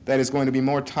that is going to be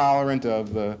more tolerant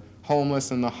of the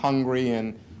homeless and the hungry,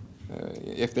 and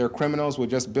if they're criminals, we'll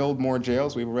just build more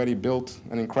jails. We've already built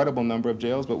an incredible number of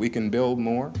jails, but we can build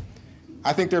more.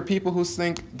 I think there are people who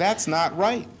think that's not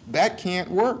right. That can't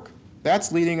work.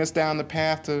 That's leading us down the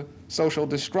path to social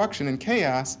destruction and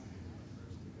chaos,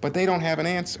 but they don't have an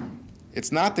answer.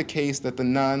 It's not the case that the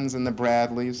Nunns and the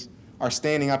Bradleys are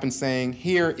standing up and saying,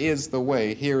 here is the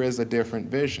way, here is a different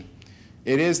vision.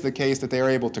 It is the case that they are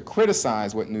able to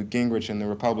criticize what Newt Gingrich and the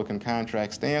Republican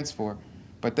contract stands for,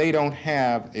 but they don't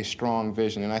have a strong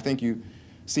vision. And I think you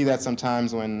see that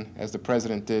sometimes when, as the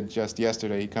president did just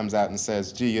yesterday, he comes out and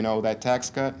says, gee, you know, that tax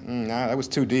cut, nah, that was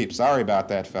too deep. Sorry about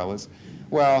that, fellas.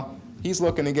 Well, he's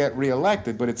looking to get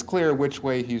reelected, but it's clear which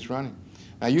way he's running.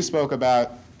 Now, you spoke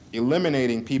about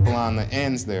eliminating people on the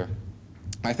ends there.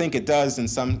 I think it does, to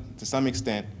some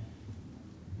extent,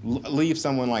 leave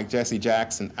someone like Jesse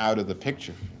Jackson out of the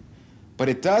picture. But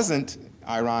it doesn't,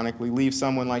 ironically, leave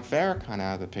someone like Farrakhan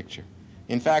out of the picture.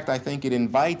 In fact, I think it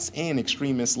invites in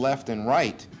extremists left and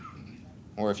right,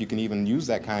 or if you can even use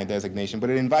that kind of designation, but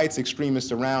it invites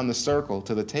extremists around the circle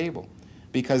to the table,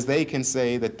 because they can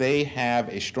say that they have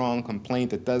a strong complaint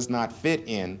that does not fit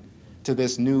in to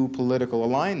this new political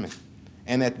alignment,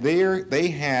 and that they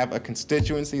have a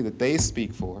constituency that they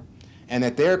speak for, and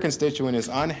that their constituent is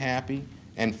unhappy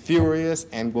and furious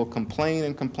and will complain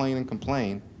and complain and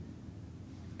complain,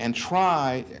 and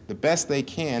try the best they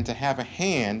can to have a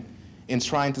hand in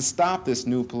trying to stop this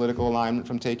new political alignment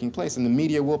from taking place, and the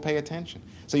media will pay attention.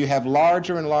 So you have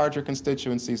larger and larger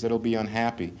constituencies that will be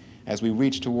unhappy as we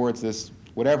reach towards this,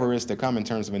 whatever is to come in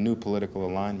terms of a new political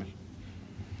alignment.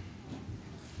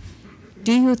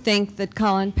 Do you think that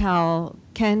Colin Powell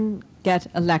can get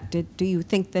elected? Do you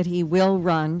think that he will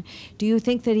run? Do you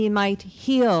think that he might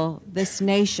heal this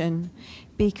nation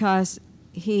because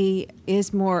he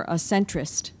is more a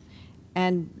centrist?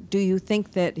 And do you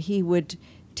think that he would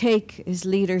take his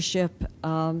leadership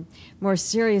more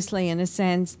seriously, in a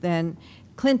sense, than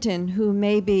Clinton, who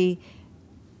maybe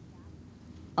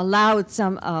allowed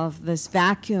some of this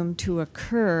vacuum to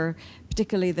occur,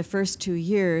 particularly the first 2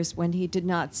 years when he did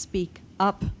not speak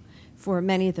up for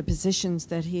many of the positions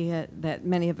that that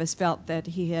many of us felt that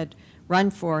he had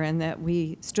run for and that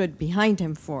we stood behind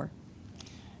him for?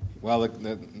 Well,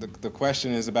 the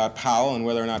question is about Powell and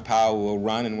whether or not Powell will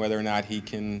run and whether or not he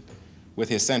can, with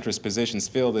his centrist positions,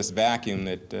 fill this vacuum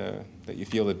that you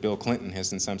feel that Bill Clinton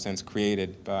has in some sense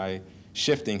created by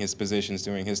shifting his positions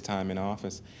during his time in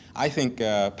office. I think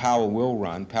Powell will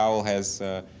run. Powell has,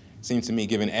 seems to me,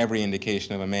 given every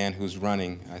indication of a man who's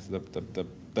running.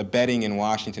 The betting in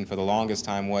Washington for the longest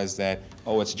time was that,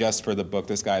 oh, it's just for the book.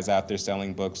 This guy's out there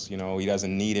selling books. You know, he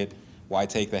doesn't need it. Why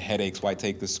take the headaches? Why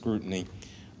take the scrutiny?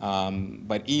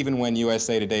 But even when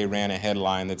USA Today ran a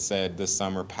headline that said this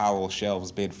summer, Powell shelves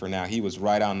bid for now, he was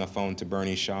right on the phone to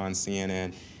Bernie Shaw on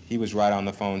CNN. He was right on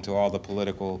the phone to all the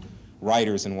political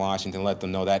writers in Washington, let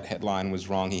them know that headline was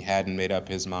wrong. He hadn't made up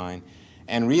his mind.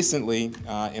 And recently,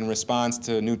 in response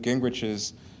to Newt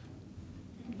Gingrich's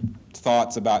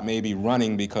thoughts about maybe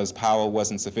running because Powell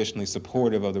wasn't sufficiently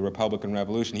supportive of the Republican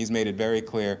Revolution, he's made it very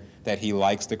clear that he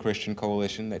likes the Christian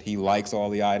Coalition, that he likes all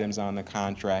the items on the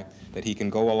contract, that he can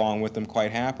go along with them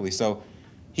quite happily. So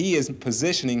he is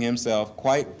positioning himself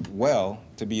quite well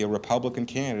to be a Republican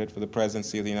candidate for the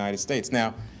presidency of the United States.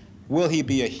 Now, will he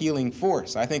be a healing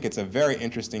force? I think it's a very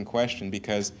interesting question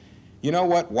because, you know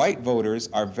what, white voters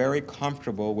are very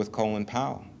comfortable with Colin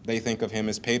Powell. They think of him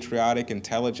as patriotic,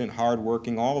 intelligent,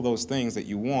 hardworking, all of those things that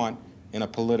you want in a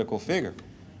political figure.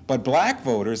 But black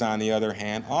voters, on the other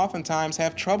hand, oftentimes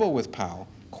have trouble with Powell,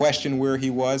 question where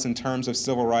he was in terms of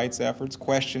civil rights efforts,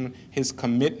 question his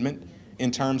commitment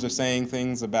in terms of saying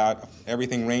things about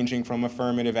everything ranging from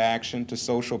affirmative action to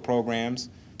social programs,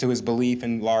 to his belief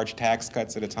in large tax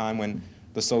cuts at a time when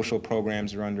the social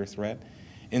programs are under threat.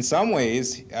 In some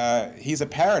ways, he's a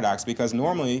paradox because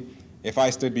normally, if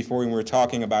I stood before you and we were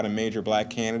talking about a major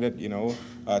black candidate, you know,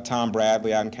 Tom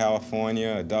Bradley out in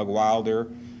California, Doug Wilder,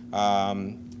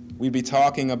 we'd be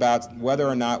talking about whether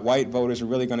or not white voters are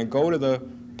really going to go to the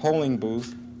polling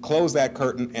booth, close that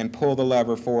curtain, and pull the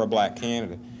lever for a black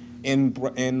candidate.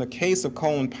 In the case of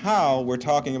Colin Powell, we're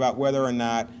talking about whether or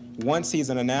not once he's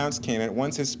an announced candidate,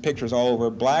 once his picture's all over,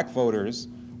 black voters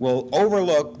will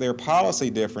overlook their policy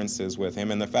differences with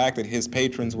him and the fact that his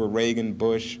patrons were Reagan,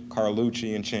 Bush,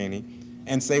 Carlucci, and Cheney,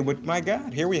 and say, well, my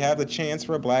God, here we have the chance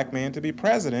for a black man to be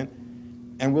president,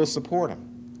 and we'll support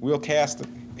him. We'll cast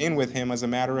in with him as a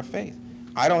matter of faith.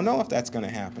 I don't know if that's going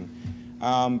to happen.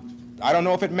 I don't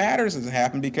know if it matters if it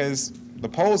happens because the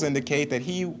polls indicate that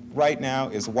he right now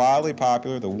is wildly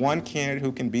popular, the one candidate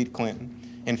who can beat Clinton.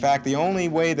 In fact, the only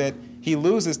way that he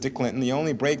loses to Clinton, the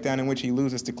only breakdown in which he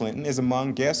loses to Clinton is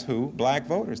among, guess who, black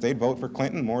voters. They'd vote for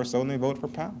Clinton more so than they vote for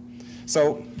Powell.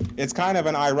 So it's kind of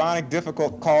an ironic,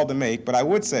 difficult call to make, but I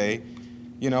would say,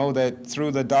 you know, that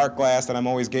through the dark glass that I'm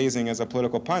always gazing as a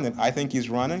political pundit, I think he's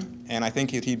running, and I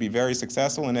think he'd be very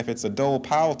successful, and if it's a Dole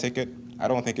Powell ticket, I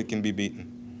don't think it can be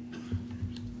beaten.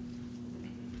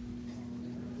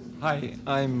 Hi,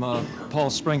 I'm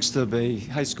Paul Springstab, a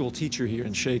high school teacher here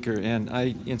in Shaker, and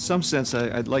in some sense,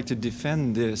 I'd like to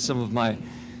defend some of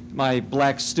my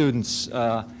black students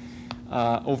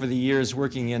over the years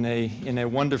working in a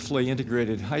wonderfully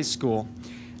integrated high school.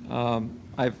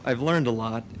 I've learned a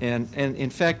lot, and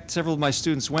in fact, several of my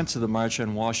students went to the March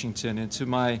on Washington, and to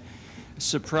my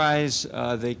surprise,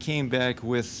 they came back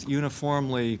with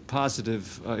uniformly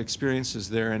positive experiences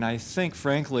there, and I think,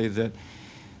 frankly, that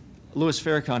Louis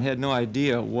Farrakhan had no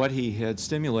idea what he had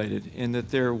stimulated, and that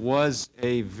there was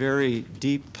a very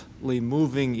deeply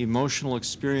moving emotional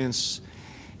experience,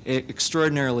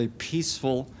 extraordinarily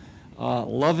peaceful,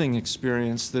 loving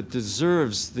experience that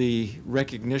deserves the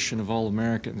recognition of all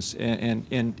Americans, and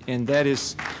that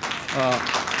is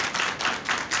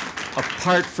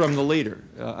apart from the leader.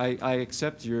 I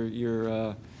accept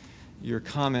your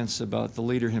comments about the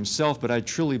leader himself, but I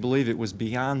truly believe it was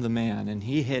beyond the man, and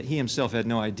he himself had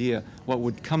no idea what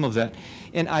would come of that.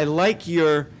 And I like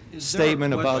your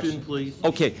statement about, please?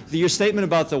 Okay, your statement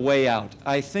about the way out.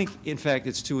 I think, in fact,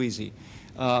 it's too easy.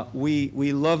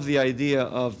 We love the idea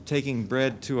of taking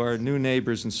bread to our new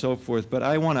neighbors and so forth, but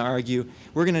I want to argue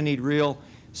we're going to need real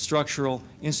structural,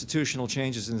 institutional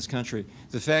changes in this country.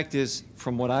 The fact is,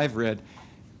 from what I've read,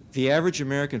 the average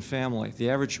American family, the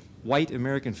average white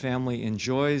American family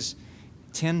enjoys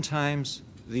 10 times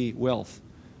the wealth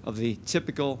of the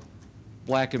typical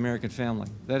black American family.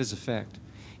 That is a fact.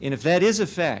 And if that is a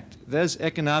fact, those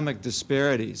economic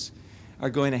disparities are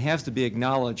going to have to be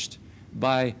acknowledged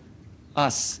by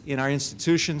us in our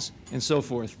institutions and so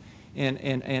forth.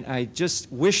 And I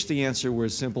just wish the answer were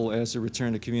as simple as a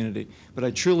return to community. But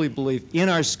I truly believe in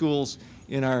our schools,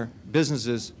 in our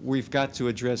businesses, we've got to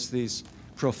address these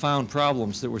profound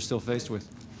problems that we're still faced with.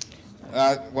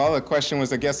 Well, the question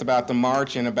was, I guess, about the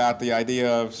march and about the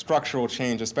idea of structural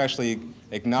change, especially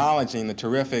acknowledging the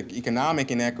terrific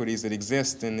economic inequities that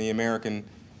exist in the American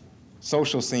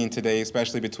social scene today,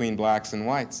 especially between blacks and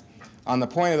whites. On the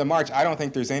point of the march, I don't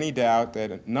think there's any doubt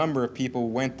that a number of people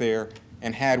went there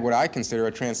and had what I consider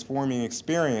a transforming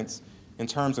experience in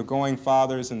terms of going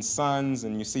fathers and sons,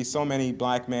 and you see so many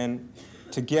black men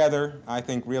together, I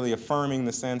think really affirming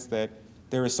the sense that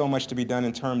there is so much to be done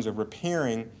in terms of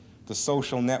repairing the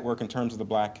social network in terms of the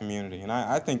black community. And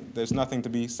I think there's nothing to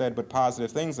be said but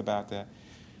positive things about that.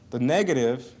 The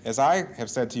negative, as I have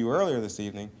said to you earlier this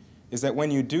evening, is that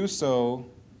when you do so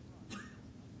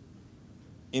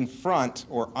in front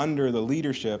or under the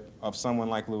leadership of someone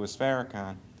like Louis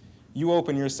Farrakhan, you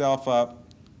open yourself up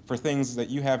for things that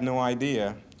you have no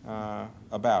idea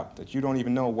about, that you don't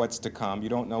even know what's to come. You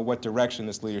don't know what direction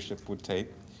this leadership would take.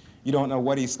 You don't know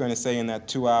what he's going to say in that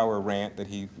 2-hour rant that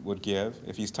he would give,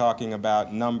 if he's talking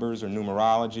about numbers or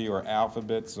numerology or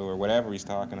alphabets or whatever he's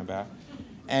talking about.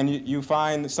 And you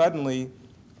find suddenly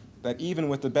that even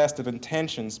with the best of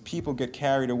intentions, people get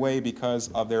carried away because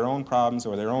of their own problems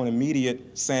or their own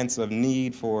immediate sense of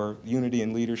need for unity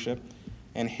and leadership.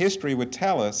 And history would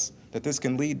tell us that this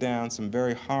can lead down some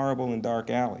very horrible and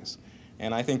dark alleys.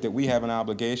 And I think that we have an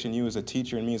obligation, you as a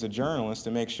teacher and me as a journalist,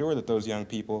 to make sure that those young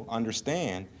people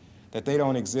understand that they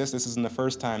don't exist. This isn't the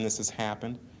first time this has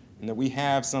happened, and that we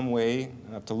have some way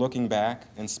to looking back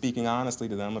and speaking honestly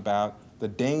to them about the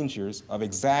dangers of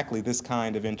exactly this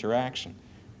kind of interaction.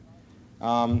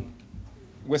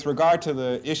 With regard to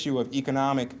the issue of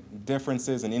economic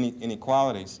differences and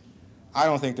inequalities, I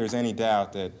don't think there's any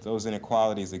doubt that those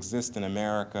inequalities exist in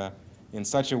America in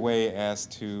such a way as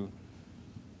to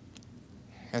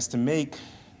make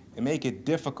it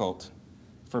difficult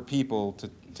for people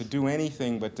to do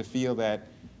anything but to feel that,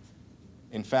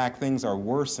 in fact, things are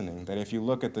worsening, that if you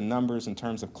look at the numbers in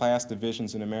terms of class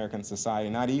divisions in American society,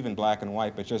 not even black and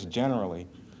white, but just generally,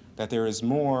 that there is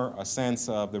more a sense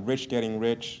of the rich getting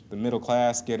rich, the middle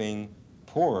class getting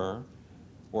poorer,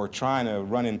 or trying to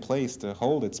run in place to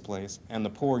hold its place, and the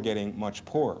poor getting much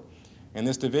poorer. And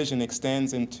this division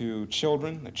extends into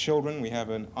children. The children, we have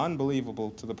an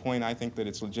unbelievable, to the point I think that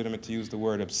it's legitimate to use the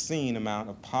word obscene amount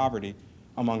of poverty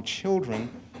among children,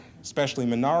 especially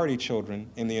minority children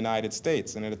in the United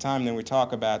States. And at a time when we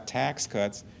talk about tax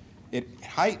cuts, it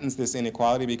heightens this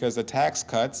inequality because the tax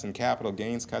cuts and capital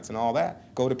gains cuts and all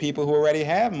that go to people who already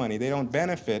have money. They don't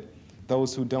benefit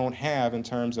those who don't have in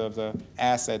terms of the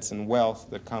assets and wealth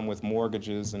that come with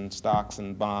mortgages and stocks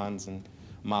and bonds and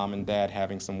mom and dad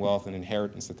having some wealth and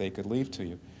inheritance that they could leave to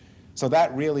you. So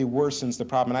that really worsens the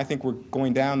problem. And I think we're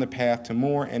going down the path to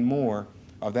more and more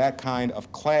of that kind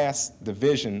of class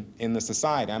division in the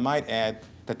society. I might add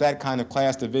that that kind of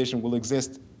class division will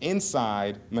exist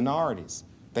inside minorities,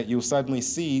 that you'll suddenly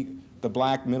see the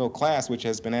black middle class, which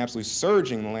has been absolutely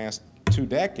surging in the last 2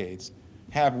 decades,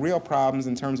 have real problems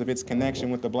in terms of its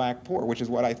connection with the black poor, which is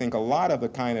what I think a lot of the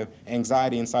kind of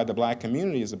anxiety inside the black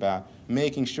community is about,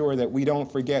 making sure that we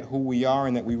don't forget who we are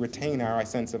and that we retain our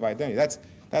sense of identity.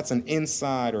 That's an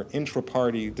inside or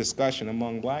intra-party discussion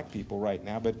among black people right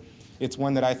now, but it's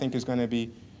one that I think is going to be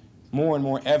more and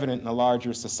more evident in a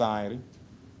larger society.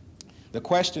 The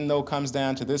question, though, comes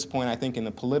down to this point, I think, in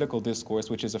the political discourse,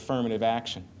 which is affirmative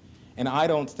action. And I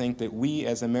don't think that we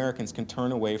as Americans can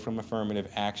turn away from affirmative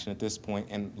action at this point,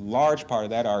 and a large part of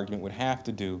that argument would have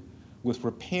to do with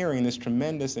repairing this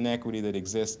tremendous inequity that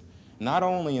exists, not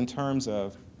only in terms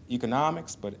of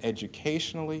economics, but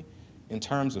educationally, in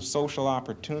terms of social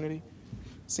opportunity.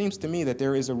 It seems to me that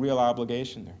there is a real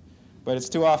obligation there. But it's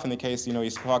too often the case, you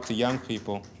talk to young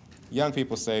people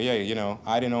say, yeah,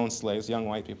 I didn't own slaves, young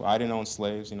white people, I didn't own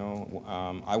slaves, I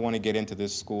want to get into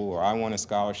this school, or I want a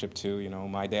scholarship too,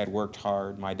 my dad worked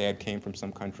hard, my dad came from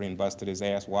some country and busted his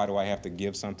ass, why do I have to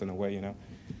give something away,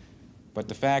 But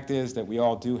the fact is that we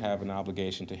all do have an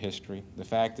obligation to history. The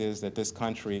fact is that this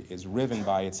country is riven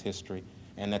by its history,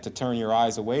 and that to turn your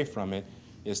eyes away from it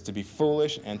is to be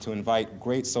foolish and to invite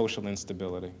great social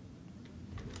instability.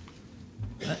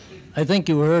 I think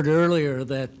you heard earlier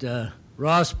that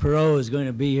Ross Perot is going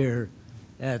to be here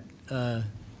at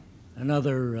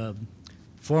another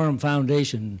Forum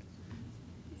Foundation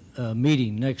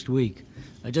meeting next week.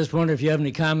 I just wonder if you have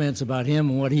any comments about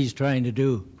him and what he's trying to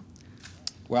do.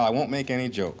 Well, I won't make any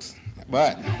jokes,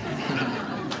 but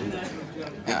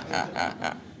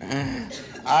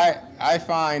I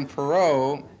find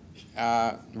Perot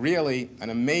really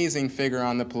an amazing figure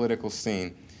on the political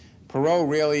scene. Perot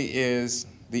really is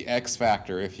the X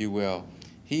factor, if you will.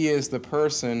 He is the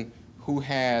person who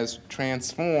has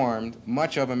transformed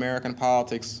much of American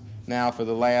politics now for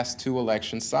the last 2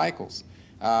 election cycles.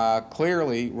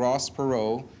 Clearly, Ross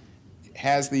Perot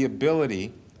has the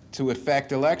ability to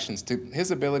affect elections.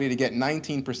 His ability to get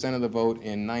 19% of the vote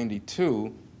in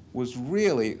 '92 was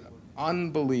really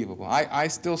unbelievable. I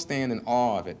still stand in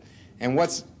awe of it. And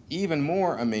what's even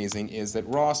more amazing is that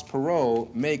Ross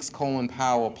Perot makes Colin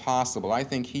Powell possible. I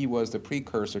think he was the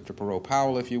precursor to Perot.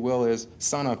 Powell, if you will, is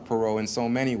son of Perot in so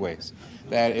many ways.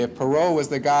 That if Perot was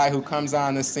the guy who comes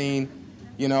on the scene,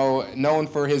 you know, known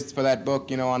for that book,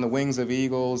 you know, On the Wings of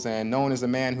Eagles, and known as a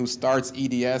man who starts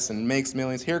EDS and makes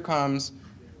millions, here comes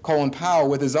Colin Powell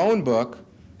with his own book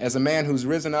as a man who's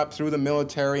risen up through the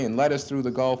military and led us through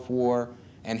the Gulf War,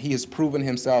 and he has proven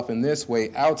himself in this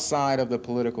way outside of the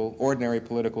ordinary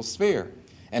political sphere.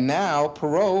 And now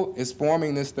Perot is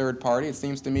forming this third party. It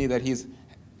seems to me that he's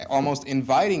almost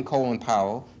inviting Colin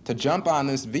Powell to jump on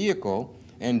this vehicle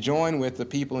and join with the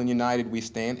people in United We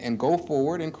Stand and go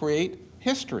forward and create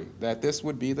history, that this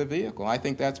would be the vehicle. I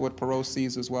think that's what Perot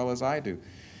sees as well as I do.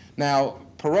 Now,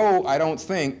 Perot, I don't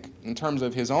think, in terms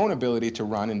of his own ability to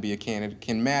run and be a candidate,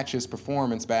 can match his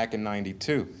performance back in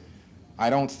 '92. I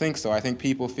don't think so. I think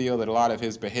people feel that a lot of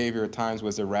his behavior at times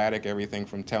was erratic, everything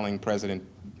from saying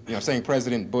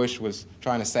President Bush was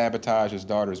trying to sabotage his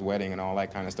daughter's wedding and all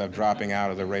that kind of stuff, dropping out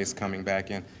of the race, coming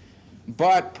back in.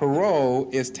 But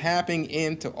Perot is tapping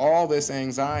into all this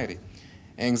anxiety.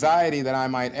 Anxiety that I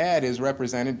might add is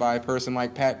represented by a person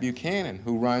like Pat Buchanan,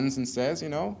 who runs and says, you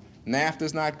know,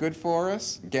 NAFTA's not good for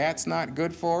us, GATT's not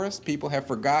good for us, people have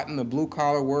forgotten the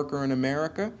blue-collar worker in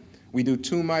America. We do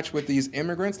too much with these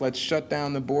immigrants. Let's shut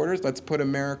down the borders. Let's put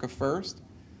America first.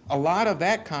 A lot of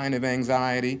that kind of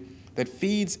anxiety that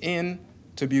feeds in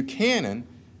to Buchanan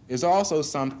is also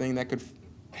something that could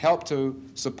help to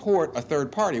support a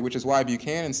third party, which is why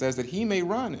Buchanan says that he may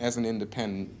run as an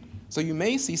independent. So you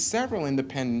may see several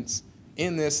independents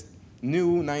in this new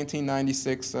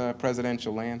 1996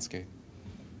 presidential landscape.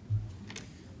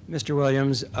 Mr.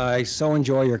 Williams, I so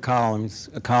enjoy your columns.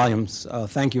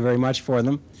 Thank you very much for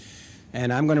them.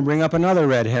 And I'm going to bring up another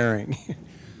red herring.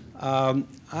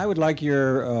 I would like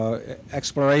your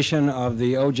exploration of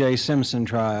the O.J. Simpson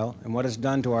trial and what it's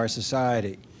done to our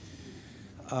society.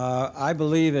 I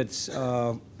believe it's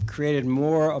created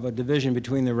more of a division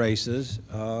between the races.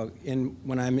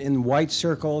 When I'm in white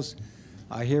circles,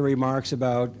 I hear remarks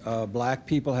about black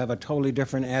people have a totally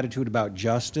different attitude about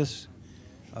justice.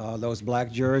 Those black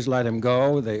jurors, let them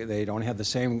go. They don't have the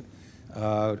same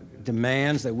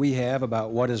demands that we have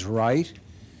about what is right.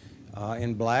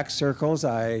 In black circles,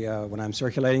 when I'm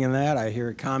circulating in that, I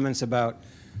hear comments about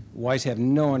whites have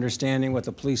no understanding what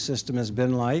the police system has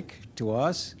been like to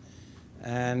us.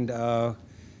 And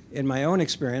in my own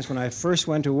experience, when I first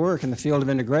went to work in the field of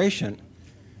integration,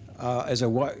 as a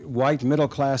white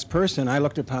middle-class person, I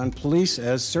looked upon police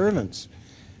as servants.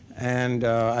 And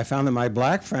I found that my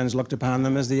black friends looked upon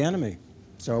them as the enemy.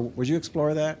 So would you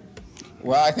explore that?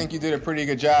 Well, I think you did a pretty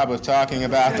good job of talking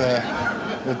about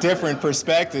the different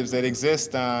perspectives that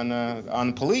exist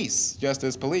on police, just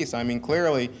as police. I mean,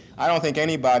 clearly, I don't think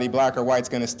anybody, black or white, is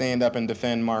going to stand up and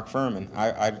defend Mark Furman.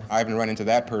 I haven't run into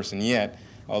that person yet,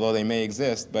 although they may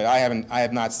exist, but I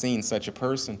have not seen such a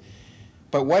person.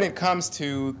 But when it comes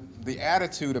to the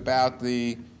attitude about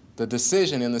the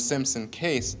decision in the Simpson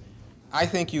case, I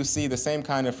think you see the same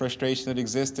kind of frustration that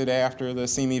existed after the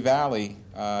Simi Valley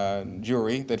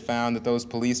jury that found that those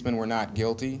policemen were not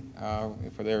guilty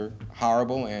for their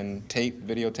horrible and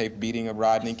videotaped beating of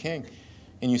Rodney King.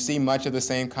 And you see much of the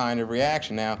same kind of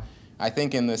reaction. Now, I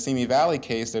think in the Simi Valley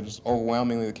case, it was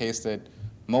overwhelmingly the case that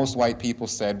most white people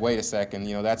said, wait a second,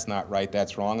 you know, that's not right,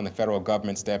 that's wrong, and the federal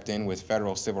government stepped in with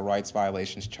federal civil rights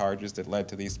violations charges that led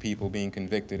to these people being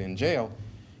convicted in jail.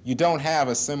 You don't have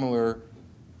a similar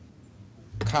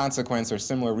consequence or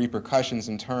similar repercussions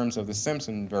in terms of the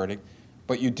Simpson verdict,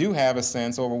 but you do have a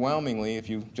sense overwhelmingly, if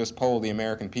you just poll the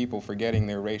American people forgetting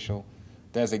their racial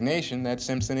designation, that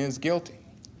Simpson is guilty.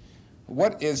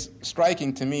 What is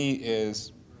striking to me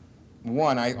is,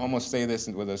 one, I almost say this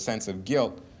with a sense of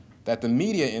guilt, that the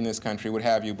media in this country would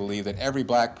have you believe that every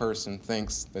black person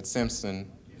thinks that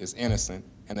Simpson is innocent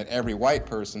and that every white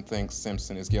person thinks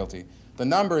Simpson is guilty. The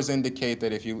numbers indicate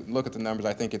that if you look at the numbers,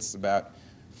 I think it's about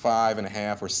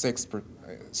 5.5 or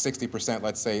 60%,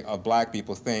 let's say, of black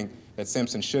people think that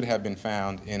Simpson should have been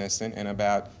found innocent, and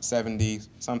about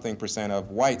 70-something% of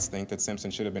whites think that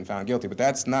Simpson should have been found guilty. But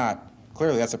that's not,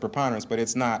 clearly that's a preponderance, but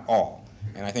it's not all.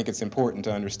 And I think it's important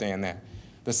to understand that.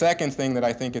 The second thing that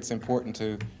I think it's important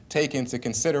to take into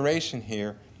consideration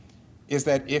here is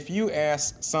that if you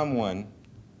ask someone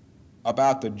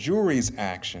about the jury's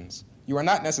actions, you are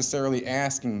not necessarily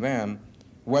asking them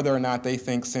whether or not they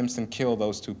think Simpson killed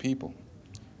those two people.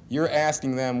 You're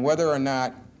asking them whether or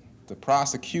not the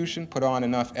prosecution put on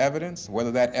enough evidence,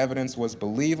 whether that evidence was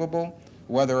believable,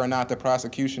 whether or not the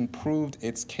prosecution proved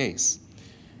its case.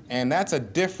 And that's a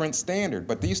different standard.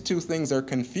 But these two things are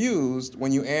confused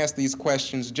when you ask these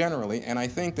questions generally, and I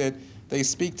think that they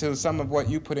speak to some of what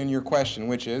you put in your question,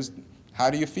 which is, how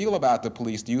do you feel about the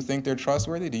police? Do you think they're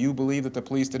trustworthy? Do you believe that the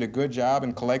police did a good job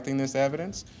in collecting this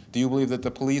evidence? Do you believe that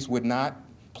the police would not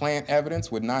plant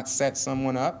evidence, would not set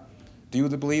someone up? Do you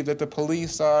believe that the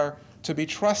police are to be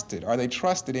trusted? Are they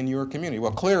trusted in your community?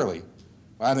 Well, clearly,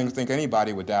 I don't think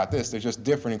anybody would doubt this. There's just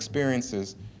different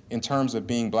experiences in terms of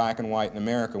being black and white in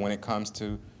America when it comes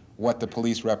to what the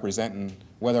police represent and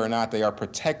whether or not they are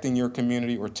protecting your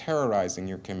community or terrorizing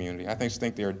your community. I just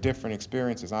think there are different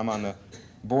experiences. I'm on the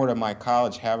board of my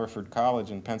college, Haverford College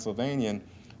in Pennsylvania, and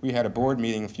we had a board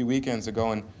meeting a few weekends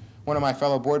ago, and one of my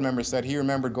fellow board members said he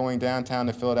remembered going downtown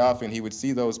to Philadelphia and he would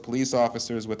see those police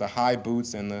officers with the high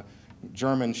boots and the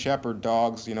German Shepherd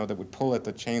dogs, you know, that would pull at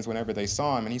the chains whenever they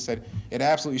saw him. And he said it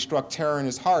absolutely struck terror in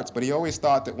his hearts, but he always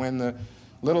thought that when the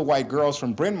little white girls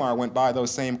from Bryn Mawr went by those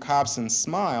same cops and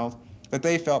smiled, that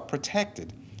they felt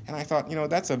protected. And I thought, you know,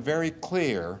 that's a very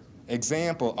clear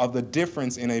example of the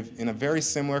difference in a very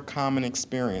similar common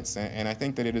experience. And I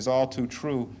think that it is all too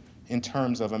true in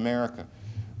terms of America.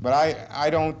 But I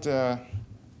don't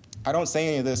say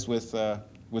any of this with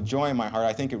joy in my heart.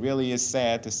 I think it really is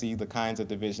sad to see the kinds of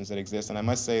divisions that exist. And I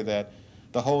must say that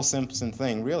the whole Simpson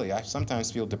thing, really, I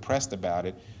sometimes feel depressed about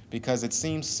it because it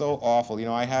seems so awful. You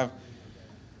know,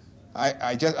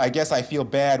 I guess I feel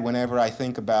bad whenever I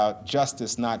think about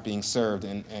justice not being served,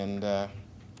 and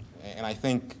I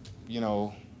think, you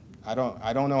know, I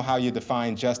don't know how you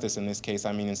define justice in this case.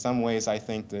 I mean, in some ways, I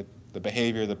think that the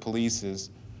behavior of the police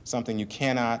is something you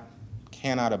cannot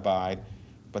abide,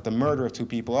 but the murder of two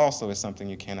people also is something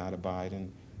you cannot abide,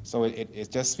 and so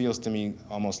it just feels to me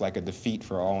almost like a defeat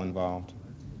for all involved.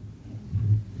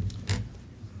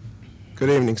 Good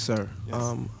evening, sir.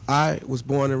 Yes. I was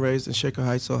born and raised in Shaker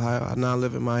Heights, Ohio. I now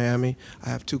live in Miami. I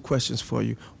have two questions for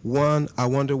you. One, I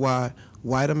wonder why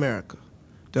white America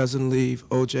doesn't leave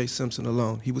O.J. Simpson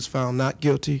alone. He was found not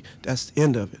guilty. That's the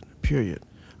end of it, period.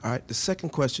 All right. The second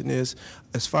question is,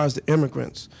 as far as the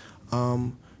immigrants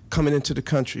coming into the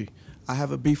country, I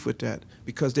have a beef with that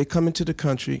because they come into the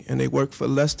country and they work for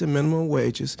less than minimum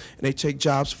wages and they take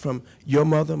jobs from your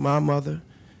mother, my mother,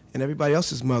 and everybody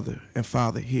else's mother and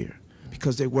father here,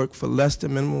 because they work for less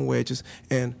than minimum wages.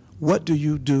 And what do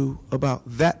you do about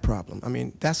that problem? I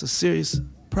mean, that's a serious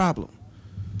problem.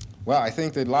 Well, I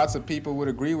think that lots of people would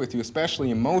agree with you, especially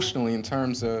emotionally in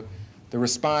terms of the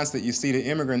response that you see to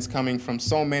immigrants coming from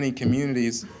so many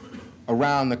communities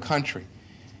around the country.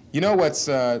 You know what's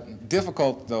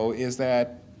difficult, though, is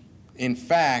that, in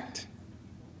fact,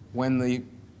 when the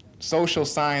social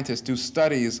scientists do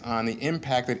studies on the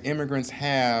impact that immigrants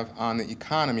have on the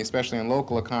economy, especially on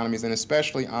local economies, and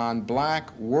especially on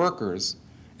black workers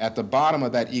at the bottom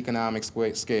of that economic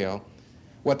scale,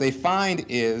 what they find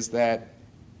is that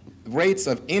rates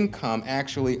of income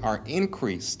actually are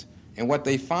increased. And what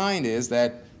they find is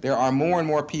that there are more and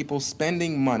more people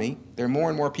spending money, there are more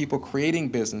and more people creating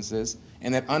businesses,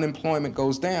 and that unemployment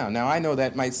goes down. Now, I know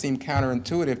that might seem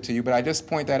counterintuitive to you, but I just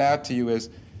point that out to you as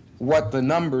what the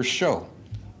numbers show.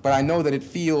 But I know that it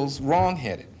feels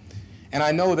wrong-headed. And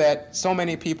I know that so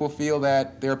many people feel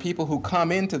that there are people who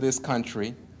come into this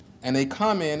country, and they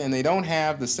come in and they don't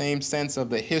have the same sense of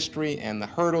the history and the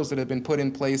hurdles that have been put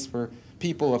in place for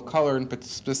people of color in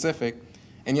specific,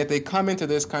 and yet they come into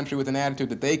this country with an attitude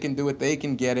that they can do it, they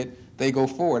can get it, they go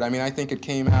forward. I mean, I think it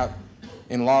came out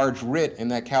in large writ in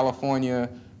that California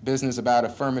business about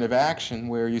affirmative action,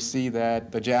 where you see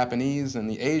that the Japanese and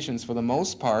the Asians, for the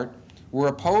most part, were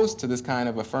opposed to this kind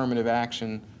of affirmative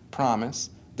action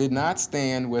promise, did not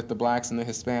stand with the blacks and the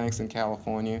Hispanics in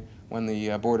California when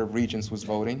the Board of Regents was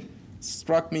voting.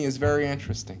 Struck me as very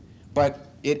interesting. But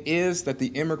it is that the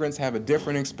immigrants have a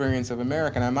different experience of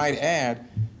America. And I might add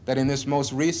that in this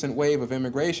most recent wave of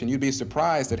immigration, you'd be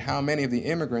surprised at how many of the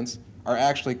immigrants are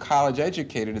actually college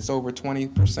educated. It's over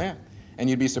 20%. And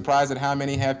you'd be surprised at how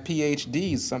many have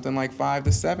PhDs, something like 5 to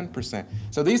 7%.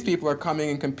 So these people are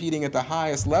coming and competing at the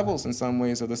highest levels in some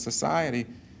ways of the society.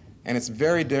 And it's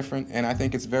very different, and I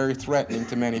think it's very threatening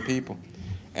to many people.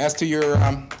 As to your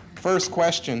first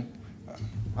question,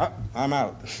 I'm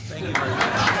out. Thank you very much.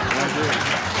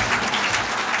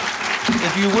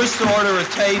 If you wish to order a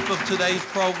tape of today's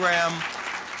program,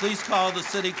 please call the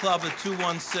City Club at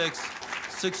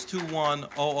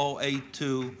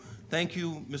 216-621-0082. Thank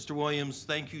you, Mr. Williams.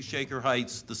 Thank you, Shaker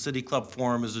Heights. The City Club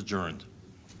Forum is adjourned.